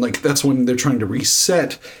 and like that's when they're trying to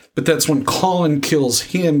reset. But that's when Colin kills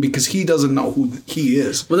him because he doesn't know who he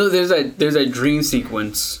is. Well, there's that dream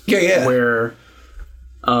sequence. Yeah. Where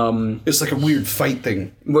it's like a weird fight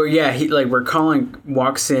thing. Where Colin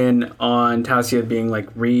walks in on Tasia being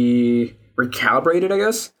like recalibrated, I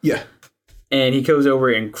guess. Yeah. And he goes over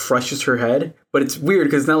and crushes her head, but it's weird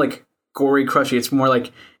because it's not like gory crushy. It's more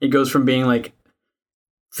like it goes from being like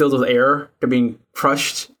filled with air to being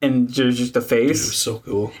crushed and just the face. Dude, it was so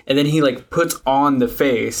cool. And then he like puts on the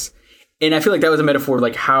face, and I feel like that was a metaphor of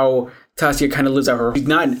like how Tasia kind of lives out her. She's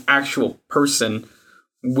not an actual person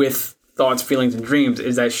with thoughts, feelings, and dreams.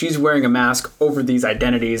 Is that she's wearing a mask over these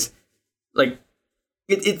identities? Like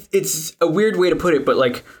it's a weird way to put it, but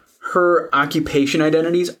like her occupation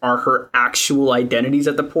identities are her actual identities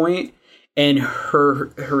at the point. And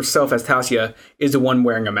herself as Tasia is the one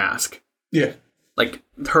wearing a mask. Yeah. Like,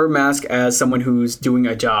 her mask as someone who's doing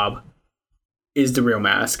a job is the real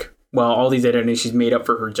mask. While all these identities she's made up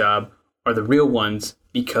for her job are the real ones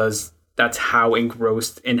because that's how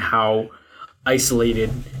engrossed and how isolated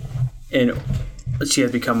and she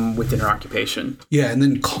has become within her occupation. Yeah, and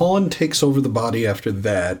then Colin takes over the body after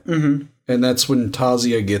that. Mm-hmm. And that's when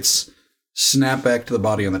Tasia gets snapped back to the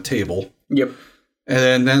body on the table. Yep. And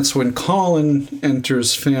then that's when Colin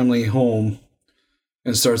enters family home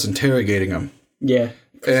and starts interrogating him. Yeah.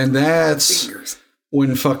 And that's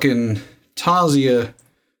when fucking Tasia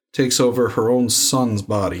takes over her own son's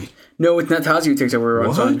body. No, it's not Tasia who takes over her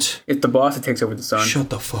own son. What? It's the boss that takes over the son.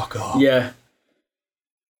 Shut the fuck up. Yeah.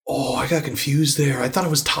 Oh, I got confused there. I thought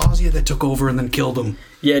it was Tasia that took over and then killed him.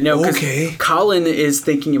 Yeah, no, okay. Colin is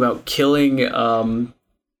thinking about killing...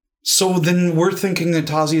 So then we're thinking that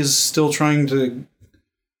Tasia is still trying to...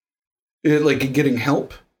 like, getting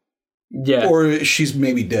help? Yeah. Or she's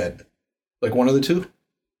maybe dead. Like, one of the two?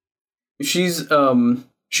 She's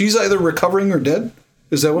She's either recovering or dead?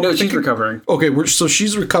 Is that what we're thinking? No, she's recovering. Okay, so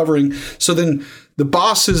she's recovering. So then the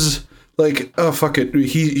boss is like, oh, fuck it.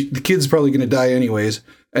 The kid's probably going to die anyways.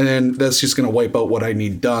 And then that's just going to wipe out what I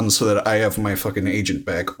need done so that I have my fucking agent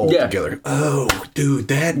back altogether. Yeah. Oh, dude,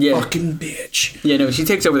 that fucking bitch. Yeah, no, she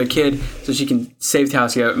takes over the kid so she can save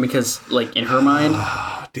Tasia because, like, in her mind,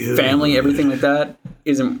 family, everything like that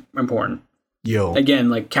isn't important. Yo. Again,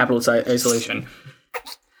 like, capitalist isolation.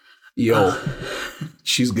 Yo.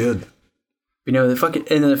 She's good. You know, and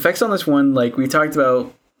the effects on this one, like, we talked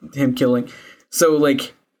about him killing. So,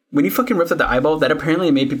 like, when he fucking ripped out the eyeball, that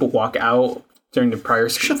apparently made people walk out during the prior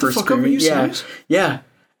Shut the fuck up, are you serious? Yeah.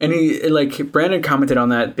 And he, like, Brandon commented on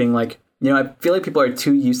that, being like, you know, I feel like people are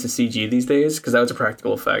too used to CG these days because that was a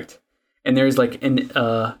practical effect. And there's, like,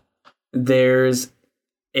 there's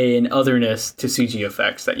an otherness to CG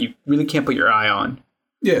effects that you really can't put your eye on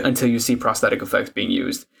until you see prosthetic effects being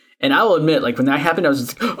used. And I will admit, like, when that happened, I was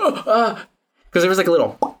just like, because there was, like, a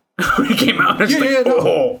little when it came out.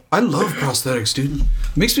 No. I love prosthetics, dude. It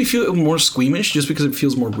makes me feel more squeamish just because it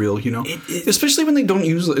feels more real, you know? Especially when they don't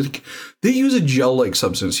use, like, they use a gel-like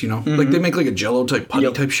substance, you know? Mm-hmm. Like, they make, like, a Jello-type putty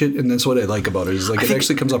type shit, and that's what I like about it, is, like, it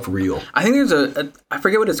actually comes off real. I think there's I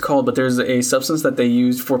forget what it's called, but there's a substance that they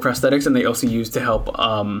use for prosthetics, and they also use to help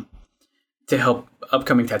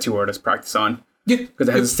upcoming tattoo artists practice on. Yeah. Because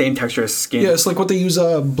it has the same texture as skin. Yeah, it's like what they use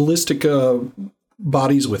ballistic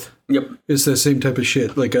bodies with. Yep. It's the same type of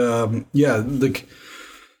shit. Like, like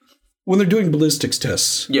when they're doing ballistics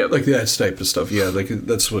tests. Yep. Like that type of stuff. Yeah, like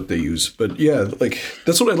that's what they use. But yeah, like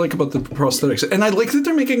that's what I like about the prosthetics. And I like that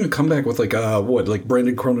they're making a comeback with like like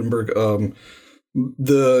Brandon Cronenberg,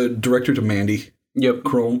 the director to Mandy. Yep.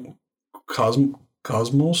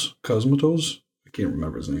 Cosmatos? I can't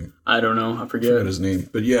remember his name. I don't know. I forget his name.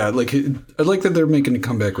 But yeah, like I like that they're making a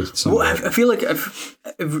comeback with something. Well, I feel like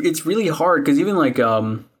it's really hard because even like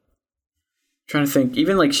trying to think,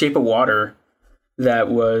 even like Shape of Water, that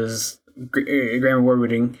was Grammy Award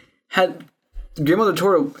winning, had Guillermo del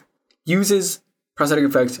Toro uses prosthetic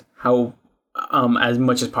effects how as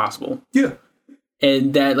much as possible. Yeah,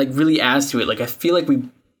 and that like really adds to it. Like I feel like we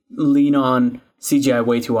lean on CGI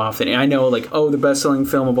way too often. And I know, like, the best-selling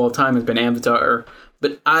film of all time has been Avatar,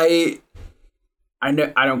 but I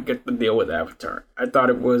don't get the deal with Avatar. I thought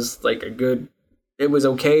it was, like, it was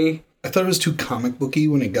okay. I thought it was too comic booky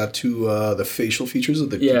when it got to the facial features of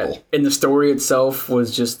the people. And the story itself was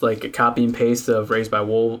just, like, a copy and paste of Raised by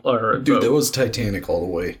Wolves. Dude, that was Titanic all the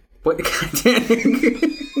way. What? Titanic?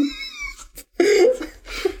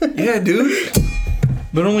 Yeah, dude.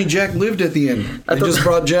 But only Jack lived at the end. They just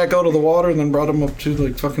brought Jack out of the water and then brought him up to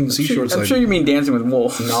like fucking the seashore side. I'm sure you mean Dancing with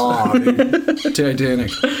Wolves. Nah, dude.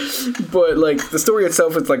 Titanic. But like the story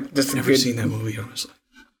itself is like just. I've never seen that movie, honestly.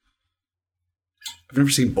 I've never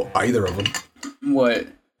seen either of them. What?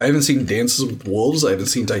 I haven't seen Dances with Wolves. I haven't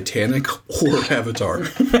seen Titanic or Avatar.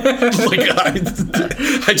 Like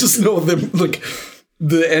I just know them like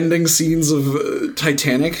the ending scenes of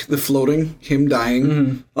Titanic, the floating, him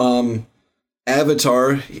dying. Mm-hmm.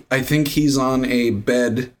 Avatar, I think he's on a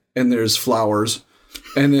bed and there's flowers.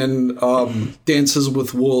 And then Dances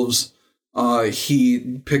with Wolves,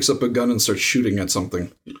 he picks up a gun and starts shooting at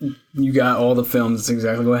something. You got all the films. That's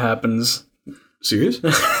exactly what happens. Serious?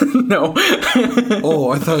 No. Oh,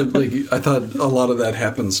 I thought a lot of that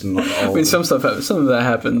happens. Some of that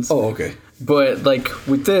happens. Oh, okay. But like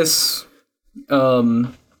with this,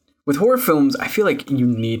 with horror films, I feel like you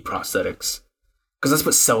need prosthetics because that's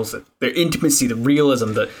what sells it. Their intimacy, the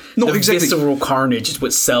realism, the visceral carnage is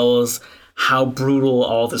what sells how brutal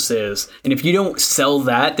all this is. And if you don't sell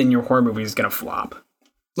that, then your horror movie is gonna flop.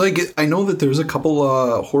 Like, I know that there's a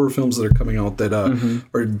couple horror films that are coming out that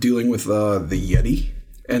are dealing with the Yeti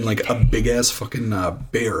and, like, a big-ass fucking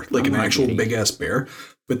bear. Like, an actual big-ass bear.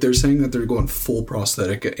 But they're saying that they're going full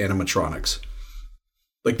prosthetic animatronics.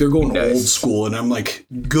 Like, they're going old school. And I'm like,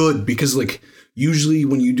 good. Because, like, usually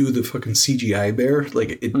when you do the fucking CGI bear,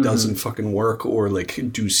 like, it doesn't fucking work. Or, like,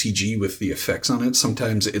 do CG with the effects on it.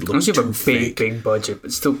 Sometimes it looks too fake. Big budget,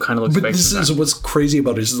 but still kind of looks fake. But this is what's crazy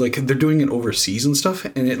about it is, like, they're doing it overseas and stuff.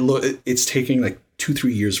 And it's taking, like,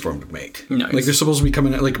 2-3 years for them to make. Nice. Like, they're supposed to be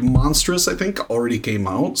coming out. Like, Monstrous, I think, already came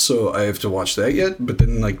out. So I have to watch that yet. But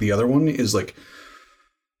then, like, the other one is, like,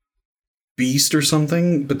 Beast or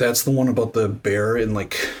something. But that's the one about the bear in,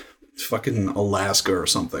 like, fucking Alaska or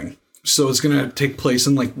something. So it's going to take place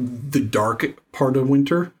in, like, the dark part of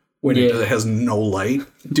winter when it has no light.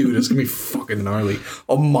 Dude, it's going to be fucking gnarly.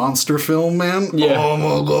 A monster film, man? Yeah. Oh,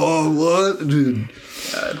 my God. What? Dude.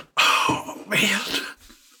 Oh, man.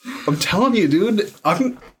 I'm telling you, dude.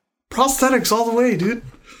 I'm prosthetics all the way, dude.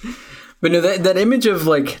 But no, that image of,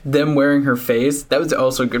 like, them wearing her face, that was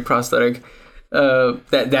also a good prosthetic.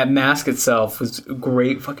 That mask itself was a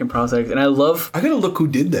great fucking prosthetic. And I gotta look who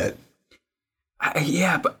did that.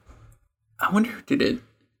 Yeah, but I wonder who did it.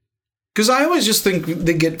 Because I always just think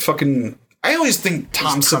they get fucking... I always think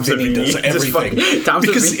Tom Savini does everything.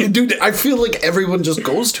 Because, dude, I feel like everyone just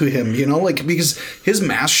goes to him, you know? Like, because his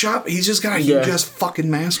mask shop, he's just got a huge-ass fucking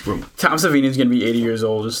mask room. Tom Savini's gonna be 80 years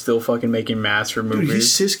old, just still fucking making masks for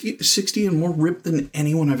movies. Dude, he's 60 and more ripped than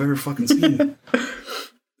anyone I've ever fucking seen.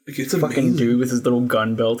 Like, it's fucking amazing. Dude with his little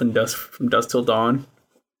gun belt and From Dusk Till Dawn.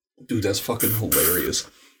 Dude, that's fucking hilarious.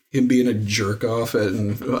 Him being a jerk-off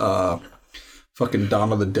and fucking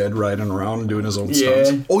Dawn of the Dead riding around and doing his own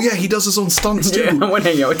stunts. Oh, yeah, he does his own stunts, too. Yeah, I want to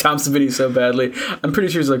hang out with Tom Savini so badly. I'm pretty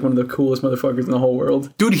sure he's like one of the coolest motherfuckers in the whole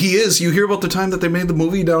world. Dude, he is. You hear about the time that they made the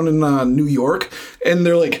movie down in New York, and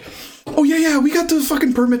they're like, oh, yeah, we got the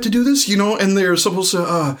fucking permit to do this, you know, and they're supposed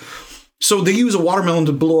to... So they use a watermelon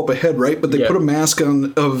to blow up a head, right? But they put a mask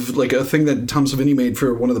on of like a thing that Tom Savini made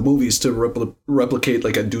for one of the movies to replicate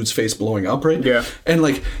like a dude's face blowing up, right? Yeah. And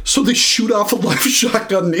like, so they shoot off a live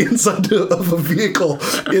shotgun inside of a vehicle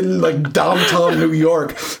in like downtown New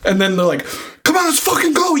York. And then they're like, come on, let's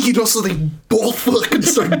fucking go. You know, so they both fucking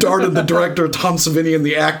start darting the director, Tom Savini, and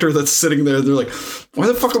the actor that's sitting there. They're like, why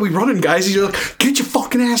the fuck are we running, guys? And you're like, get your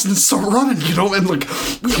fucking ass and start running, you know? And like,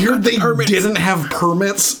 here they didn't have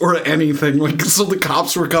permits or anything. Like, so the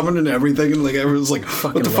cops were coming and everything. And like, everyone's like,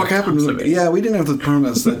 what the fuck happened? Like, yeah, we didn't have the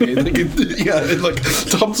permits that day. Like, and like,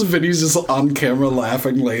 Tom Savini's just on camera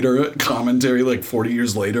laughing later at commentary, like 40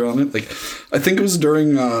 years later on it. Like, I think it was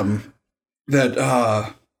during the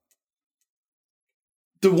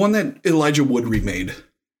one that Elijah Wood remade,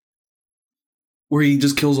 where he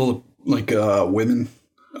just kills all the like women.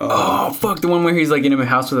 Oh fuck! The one where he's like in a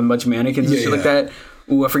house with a bunch of mannequins and shit like that.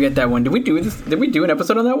 Ooh, I forget that one. Did we do this? Did we do an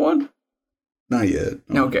episode on that one? Not yet.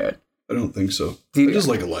 No. Okay. I don't think so. I just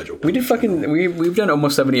like Elijah Wood. We did fucking. We've done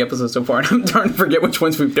almost 70 episodes so far, and I'm starting to forget which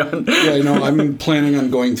ones we've done. Yeah, I know. I'm planning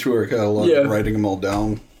on going through our catalog and writing them all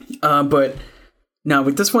down. But no,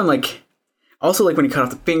 with this one, like, also like when he cut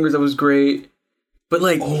off the fingers, that was great. But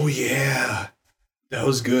like, oh yeah, that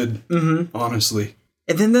was good. Mm-hmm. Honestly.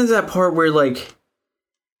 And then there's that part where like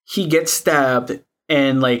he gets stabbed,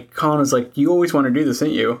 and like Colin is like, "You always want to do this,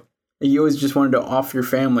 didn't you? You always just wanted to off your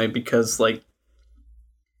family because like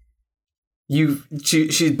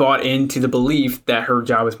she's bought into the belief that her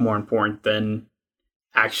job is more important than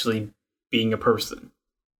actually being a person,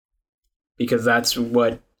 because that's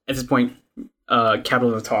what at this point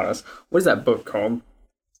capitalism taught us." What is that book called?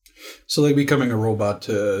 So like becoming a robot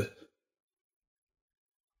to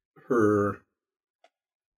her.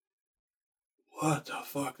 What the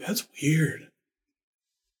fuck? That's weird.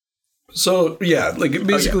 So yeah, like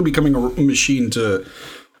basically becoming a machine to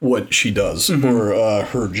what she does or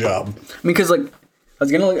her job. I mean, because like I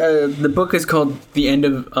was gonna the book is called The End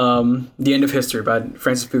of History by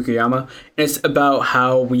Francis Fukuyama, and it's about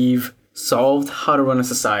how we've solved how to run a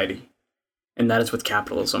society, and that is with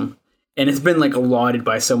capitalism. And it's been like lauded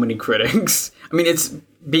by so many critics. I mean, it's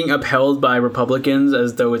being upheld by Republicans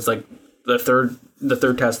as though it's like the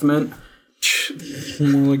third testament.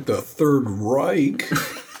 More like the Third Reich.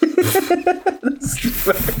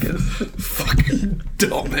 Fucking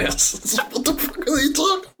dumbasses. What the fuck are they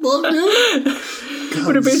talking about, dude?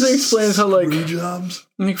 But it basically explains how like jobs.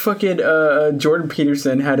 Like fucking Jordan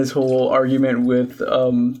Peterson had his whole argument with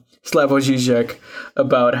Slavoj Žižek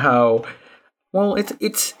about how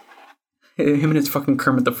it's him and his fucking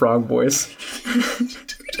Kermit the Frog voice.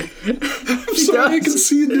 I'm sorry, I can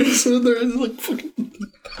see it sitting there and like fucking.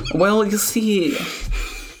 Well, you see,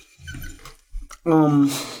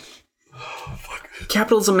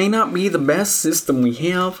 capitalism may not be the best system we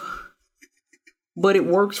have, but it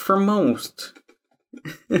works for most.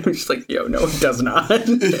 I'm just like, yo, no, it does not.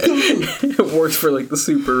 It works for like the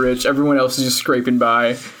super rich. Everyone else is just scraping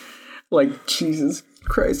by. Like, Jesus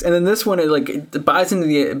Christ. And then this one, it buys into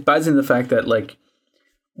the fact that like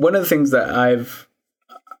one of the things that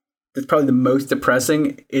that's probably the most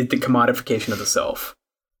depressing is the commodification of the self.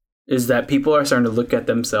 Is that people are starting to look at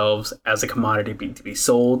themselves as a commodity to be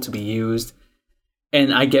sold, to be used.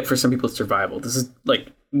 And I get for some people it's survival. This is like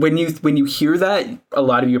when you hear that, a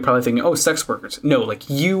lot of you are probably thinking, oh, sex workers. No, like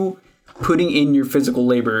you putting in your physical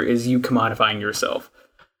labor is you commodifying yourself.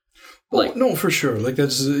 Like, no, for sure. Like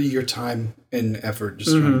that's your time and effort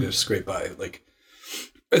just trying to scrape by. Like,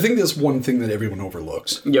 I think that's one thing that everyone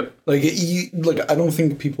overlooks. Yep. Like, I don't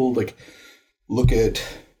think people like look at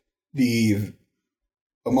the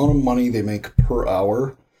amount of money they make per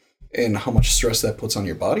hour and how much stress that puts on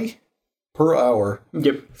your body per hour.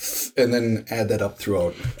 Yep. And then add that up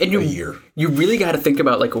throughout a year. You really got to think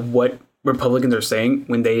about like what Republicans are saying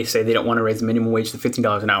when they say they don't want to raise the minimum wage to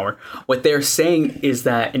 $15 an hour. What they're saying is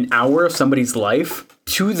that an hour of somebody's life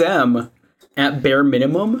to them at bare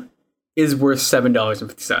minimum is worth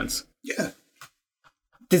 $7.50. Yeah.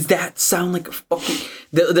 Does that sound like fucking...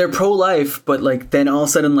 They're pro-life, but like then all of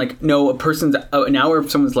a sudden like, no, an hour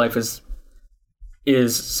of someone's life is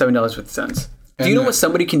 $7.50. Do you know what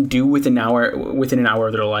somebody can do within an hour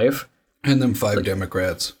of their life? And then 5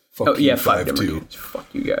 Democrats. Fuck you, 5 Democrats.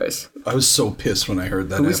 Fuck you guys. I was so pissed when I heard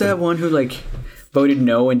that. Who was that one who like voted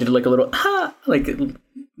no and did like a little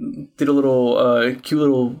cute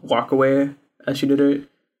little walk away as she did it?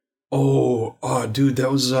 Oh, dude,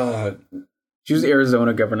 that was she was the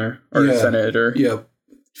Arizona governor or senator. Yeah.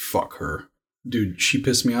 Fuck her. Dude, she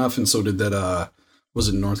pissed me off, and so did that was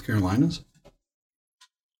it North Carolina's?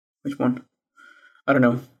 Which one? I don't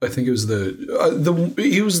know. I think it was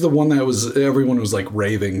he was the one that was everyone was like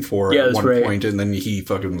raving for at one point, and then he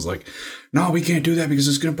fucking was like, "No, we can't do that because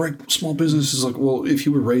it's gonna break small businesses." Like, well, if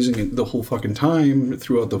you were raising it the whole fucking time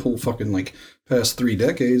throughout the whole fucking like past 3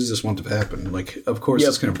 decades, this wouldn't have happened. Like, of course,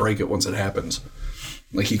 it's gonna break it once it happens.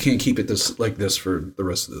 Like, you can't keep it this for the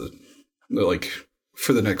rest of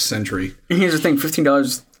for the next century. And here's the thing: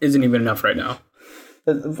 $15 isn't even enough right now.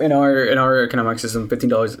 In our economic system,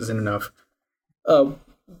 $15 isn't enough.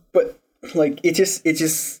 But like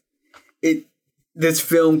this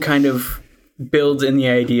film kind of builds in the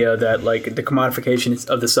idea that like the commodification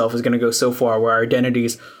of the self is going to go so far where our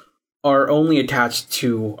identities are only attached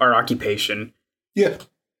to our occupation. Yeah.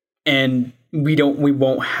 And we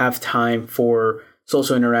won't have time for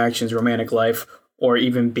social interactions, romantic life, or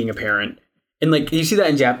even being a parent. And like you see that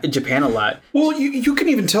in Japan a lot. Well, you can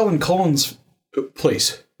even tell in Cullen's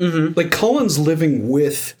place. Mm-hmm. Like Cullen's living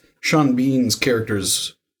with Sean Bean's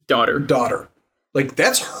character's daughter. Like,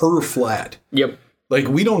 that's her flat. Yep. Like,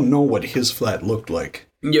 we don't know what his flat looked like.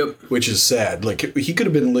 Yep. Which is sad. Like, he could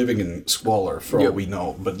have been living in squalor for all we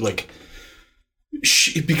know. But, like,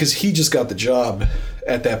 because he just got the job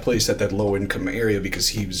at that place at that low-income area because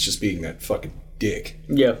he was just being that fucking dick.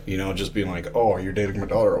 Yeah. You know, just being like, oh, you're dating my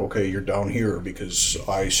daughter. Okay, you're down here because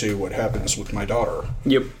I say what happens with my daughter.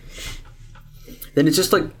 Yep. Then it's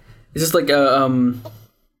just like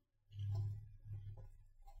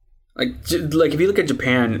Like if you look at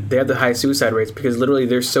Japan, they have the highest suicide rates because literally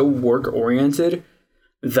they're so work oriented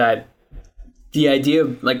that the idea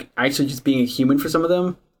of like actually just being a human for some of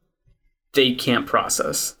them, they can't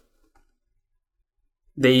process.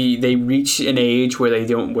 They reach an age where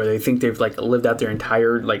they think they've like lived out their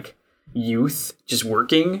entire like youth just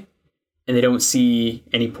working, and they don't see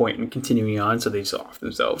any point in continuing on, so they just off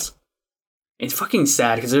themselves. It's fucking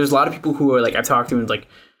sad because there's a lot of people who are like, I've talked to and like,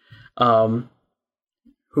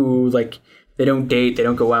 who like they don't date, they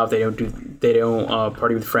don't go out, they don't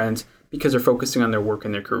party with friends because they're focusing on their work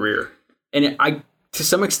and their career. And I, to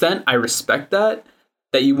some extent, I respect that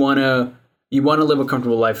you wanna live a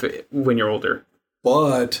comfortable life when you're older.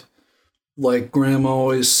 But like Grandma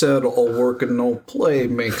always said, all work and no play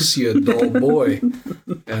makes you a dull boy.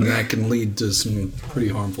 And that can lead to some pretty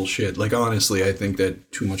harmful shit. Like, honestly, I think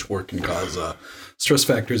that too much work can cause stress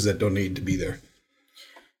factors that don't need to be there.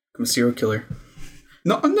 I'm a serial killer.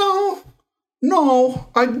 No.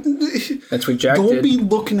 That's what Jack did. Don't be did.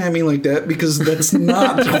 looking at me like that, because that's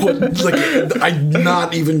not what, like, I'm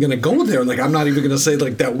not even going to go there. Like, I'm not even going to say,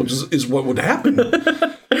 like, that is what would happen.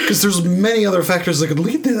 Because there's many other factors that could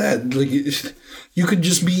lead to that. Like, you could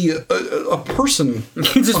just be a person. You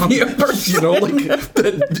could just be a person. You know, like,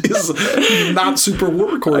 that is not super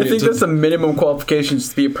work-oriented. I think that's the minimum qualifications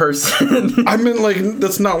to be a person. I meant, like,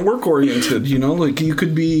 that's not work-oriented, you know? Like, you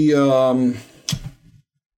could be,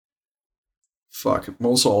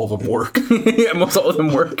 most all of them work. Yeah, most all of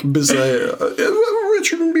them work. Besides,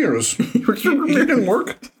 Richard Ramirez. He didn't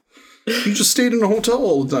work. He just stayed in a hotel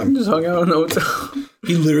all the time. He just hung out in the hotel.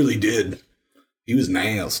 He literally did. He was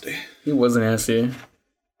nasty. He was nasty.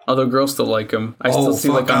 Although girls still like him. I still see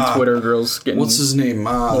like on Twitter girls getting what's his name?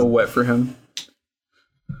 A little wet for him.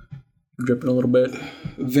 Dripping a little bit.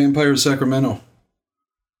 Vampire Sacramento.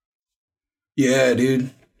 Yeah, dude.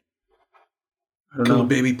 I don't Kill know. a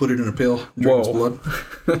baby, put it in a pail, drink its blood.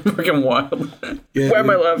 Fucking wild. Yeah, why am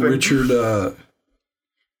I laughing? Richard.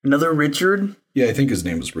 Another Richard? Yeah, I think his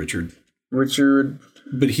name was Richard. Richard.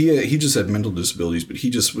 But he just had mental disabilities. But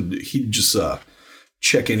he'd just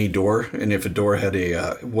check any door, and if a door had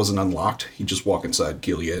wasn't unlocked, he'd just walk inside,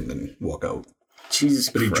 kill you, and then walk out. Jesus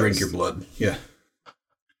Christ. But he'd drink your blood. Yeah.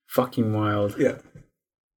 Fucking wild. Yeah.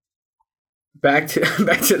 Back to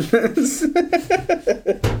this.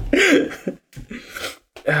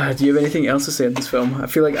 Do you have anything else to say on this film? I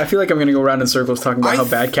feel like I'm gonna go around in circles talking about how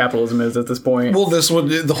bad capitalism is at this point. Well,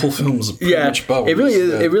 the whole film is pretty much about. It really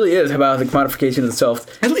is. It really is about the commodification of itself.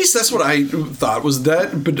 At least that's what I thought was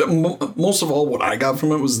that. But most of all, what I got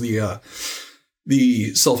from it was the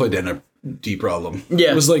self-identity problem.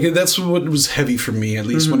 Yeah, it was like that's what was heavy for me. At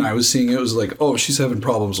least when I was seeing it, it was like, oh, she's having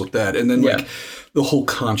problems with that, and then like. The whole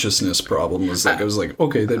consciousness problem was like, I was like,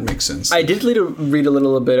 okay, that makes sense. I did read a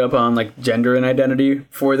little bit up on like gender and identity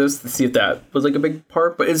for this to see if that was like a big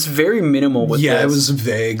part, but it's very minimal with this. It was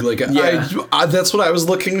vague. Like, I that's what I was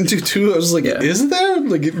looking into too. I was like, is there?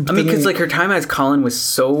 Like, I mean, because like her time as Colin was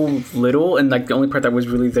so little, and like the only part that was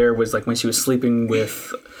really there was like when she was sleeping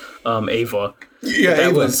with Ava.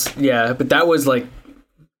 Yeah, but that was like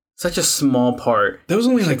such a small part. That was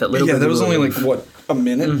only like that little. Yeah, that was only like what, a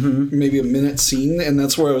minute, maybe a minute scene, and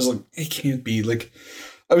that's where I was like, it can't be. Like,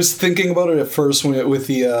 I was thinking about it at first when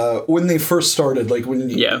they first started, like when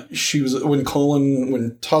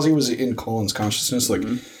Tazi was in Colin's consciousness, like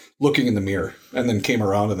looking in the mirror, and then came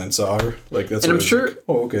around and then saw her. Like that's. And I'm sure. Like,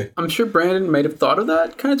 oh, okay. I'm sure Brandon might have thought of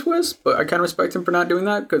that kind of twist, but I kind of respect him for not doing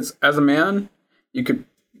that because as a man, you could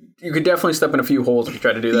definitely step in a few holes if you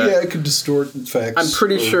try to do that. Yeah, it could distort facts. I'm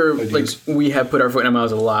pretty sure ideas. Like we have put our foot in our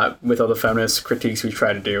mouths a lot with all the feminist critiques we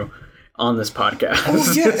try to do on this podcast.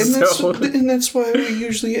 Oh yeah, and that's why we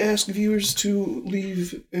usually ask viewers to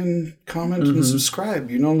leave and comment and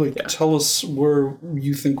subscribe. You know, like tell us where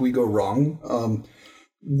you think we go wrong.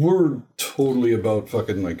 We're totally about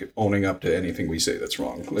fucking like owning up to anything we say that's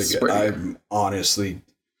wrong. Like I'm honestly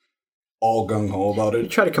all gung-ho about it. You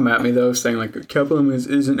try to come at me though, saying like capitalism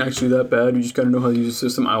isn't actually that bad. You just gotta know how to use the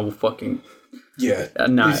system. I will fucking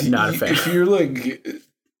not a fan. If you're like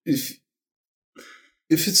if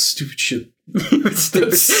it's stupid shit,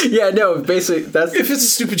 basically that's if it's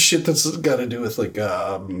stupid shit that's got to do with like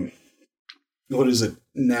what is it,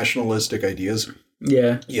 nationalistic ideas.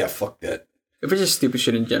 Yeah, fuck that. If it's just stupid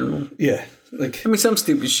shit in general. Yeah. Like, I mean, some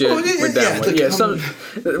stupid shit we're down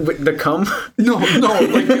with. The cum? No,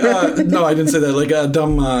 like, no, I didn't say that. Like,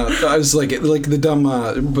 dumb, I was like the dumb,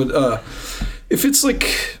 but if it's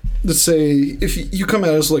like, let's say, if you come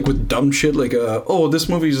at us like with dumb shit, like, oh, this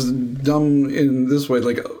movie's dumb in this way,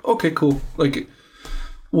 like, okay, cool. Like,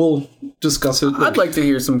 we'll discuss it. Like, I'd like to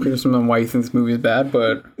hear some criticism on why you think this movie is bad,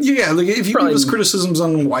 but... Yeah, like, if you give us criticisms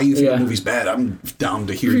on why you think the movie's bad, I'm down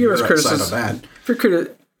to hear your side of that.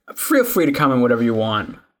 Feel free to comment whatever you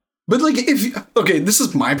want. But, like, this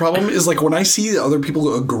is my problem, is, like, when I see other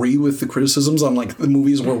people agree with the criticisms on, like, the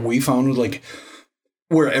movies where we found, like,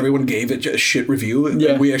 where everyone gave it a shit review.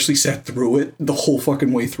 Yeah. And we actually sat through it the whole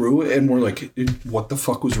fucking way through, and we're like, what the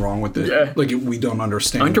fuck was wrong with it? Yeah. Like, we don't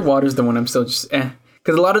understand. Underwater's the one I'm still just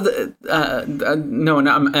because a lot of the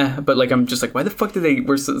but like I'm just like, why the fuck did they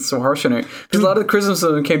were so harsh on it? Because a lot of the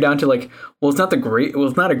criticism came down to like, it's not a great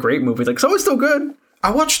movie. Like, so it's still good. I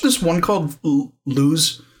watched this one called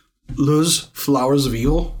Luz Flowers of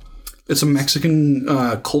Evil. It's a Mexican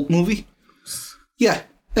cult movie. Yeah,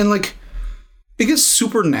 and like, it gets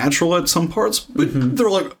supernatural at some parts, but they're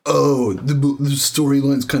like, oh, the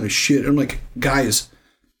storyline's kind of shit. I'm like, guys,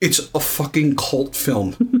 it's a fucking cult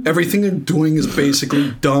film. Everything they're doing is basically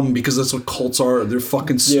dumb because that's what cults are. They're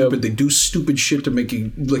fucking stupid. Yep. They do stupid shit to make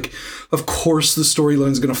you, like, of course the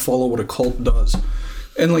storyline's going to follow what a cult does.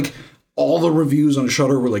 And, like, all the reviews on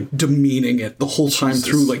Shudder were, like, demeaning it the whole time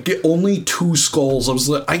through. Like, only 2 skulls.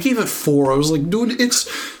 I gave it 4. I was like, dude, it's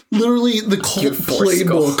literally the cult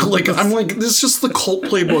playbook. Skulls. Like, I'm like, this is just the cult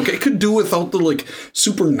playbook. I could do without the, like,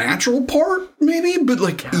 supernatural part, maybe, but,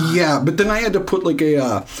 like, yeah. But then I had to put, like,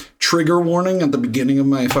 a trigger warning at the beginning of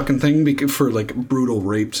my fucking thing for, like, brutal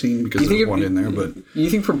rape scene because there's one in there. But you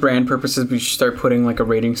think for brand purposes we should start putting, like, a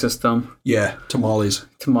rating system? Yeah, tamales.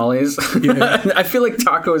 Yeah. I feel like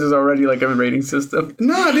tacos is already, like, a rating system.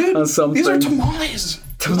 Nah, dude. On something. These are tamales.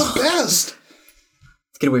 They're the best.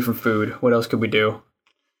 Let's get away from food. What else could we do?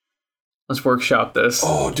 Let's workshop this.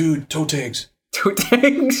 Oh, dude, toe tags. Toe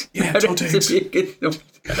tags? Yeah, toe tags. That'd be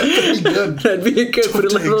a good. That'd be a good. Put a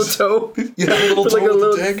little toe. Yeah, a little toe like a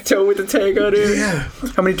little tag. toe with the tag on it. Yeah.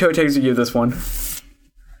 How many toe tags do you give this one?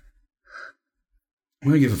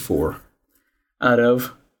 I'm gonna give it 4. Out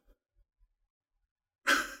of.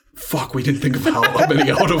 Fuck, we didn't think of how many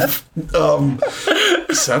out of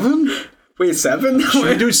 7. Wait, 7? Should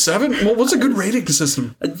we do 7? Well, what's a good rating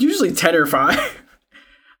system? Usually 10 or 5.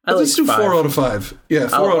 Let's do 4 out of 5. Yeah,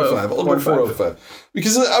 4 out of 5. I'll go 4 out of 5.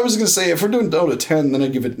 Because I was going to say, if we're doing out of 10, then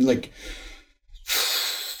I'd give it, like,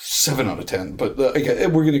 7 out of 10. But okay,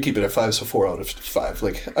 we're going to keep it at 5, so 4 out of 5.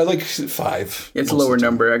 Like, I like 5. It's a lower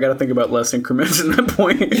number. I got to think about less increments at that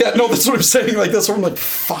point. Yeah, no, that's what I'm saying. Like, that's what I'm like,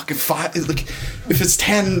 fuck, if 5, like, if it's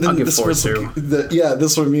 10, then I'll give this 4 was too. Like, yeah,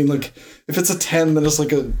 that's what I mean. Like, if it's a 10, then it's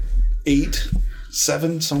like a 8,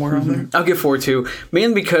 7, somewhere around there. I'll give 4 too.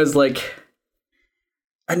 Mainly because, like,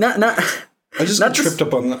 I just got tripped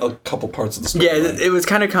up on a couple parts of the story. Yeah, it was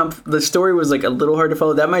kind of the story was like a little hard to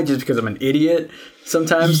follow. That might just because I'm an idiot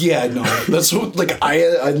sometimes. Yeah, no, that's what, like, I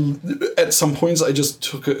at some points I just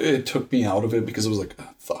took me out of it because it was like, oh,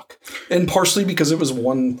 fuck, and partially because it was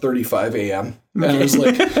 1:35 a.m. and I was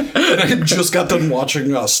like, and I had just got done watching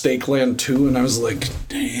Stakeland 2, and I was like,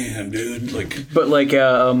 damn, dude, like, but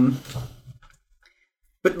the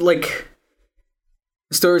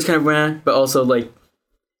story's kind of meh, but also like.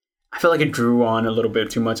 I felt like it drew on a little bit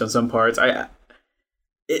too much on some parts.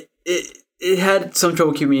 It had some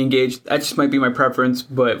trouble keeping me engaged. That just might be my preference,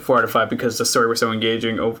 but 4 out of 5 because the story was so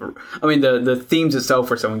engaging. The themes itself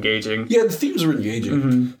were so engaging. Yeah, the themes were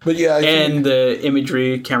engaging. But yeah, the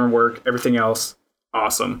imagery, camera work, everything else,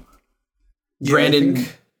 awesome. Yeah, Brandon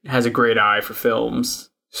has a great eye for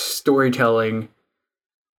films, storytelling.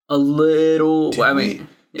 A little.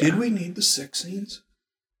 Did we need the sex scenes?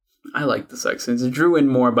 I like the sex scenes. It drew in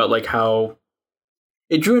more about like how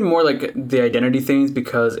it drew in more like the identity things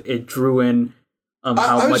because it drew in how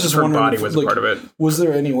much of her body was a part of it. Was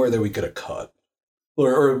there anywhere that we could have cut,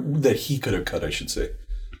 or that he could have cut? I should say.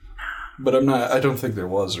 But I don't think there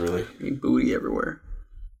was really. Booty everywhere.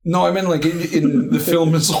 No, I mean like in the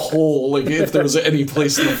film as a whole. Like if there was any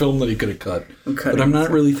place in the film that he could have cut. But I'm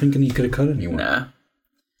not really thinking he could have cut anywhere. Nah.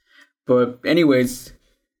 But anyways.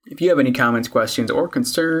 If you have any comments, questions, or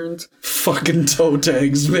concerns... Fucking toe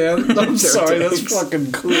tags, man. I'm sorry, that's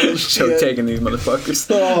fucking cool as shit. Toe tagging these motherfuckers.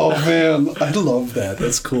 Oh, man. I love that.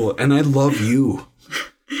 That's cool. And I love you.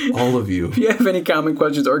 All of you. If you have any comment,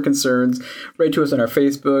 questions, or concerns, write to us on our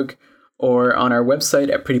Facebook or on our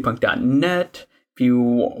website at prettypunk.net. If you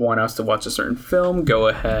want us to watch a certain film, go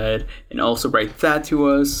ahead and also write that to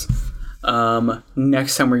us.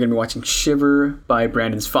 Next time we're going to be watching Shiver by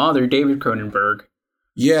Brandon's father, David Cronenberg.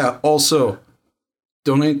 Yeah, also,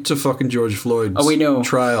 donate to fucking George Floyd's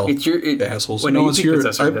trial. It's your... assholes. No, it's your...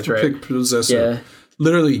 Possessor, that's right. Pick Possessor. Yeah.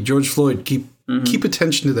 Literally, George Floyd, keep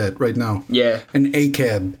attention to that right now. Yeah. And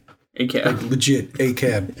ACAB. ACAB. Like, legit,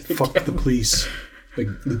 ACAB. Fuck the police. Like,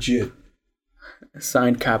 legit.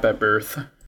 Signed cop at birth.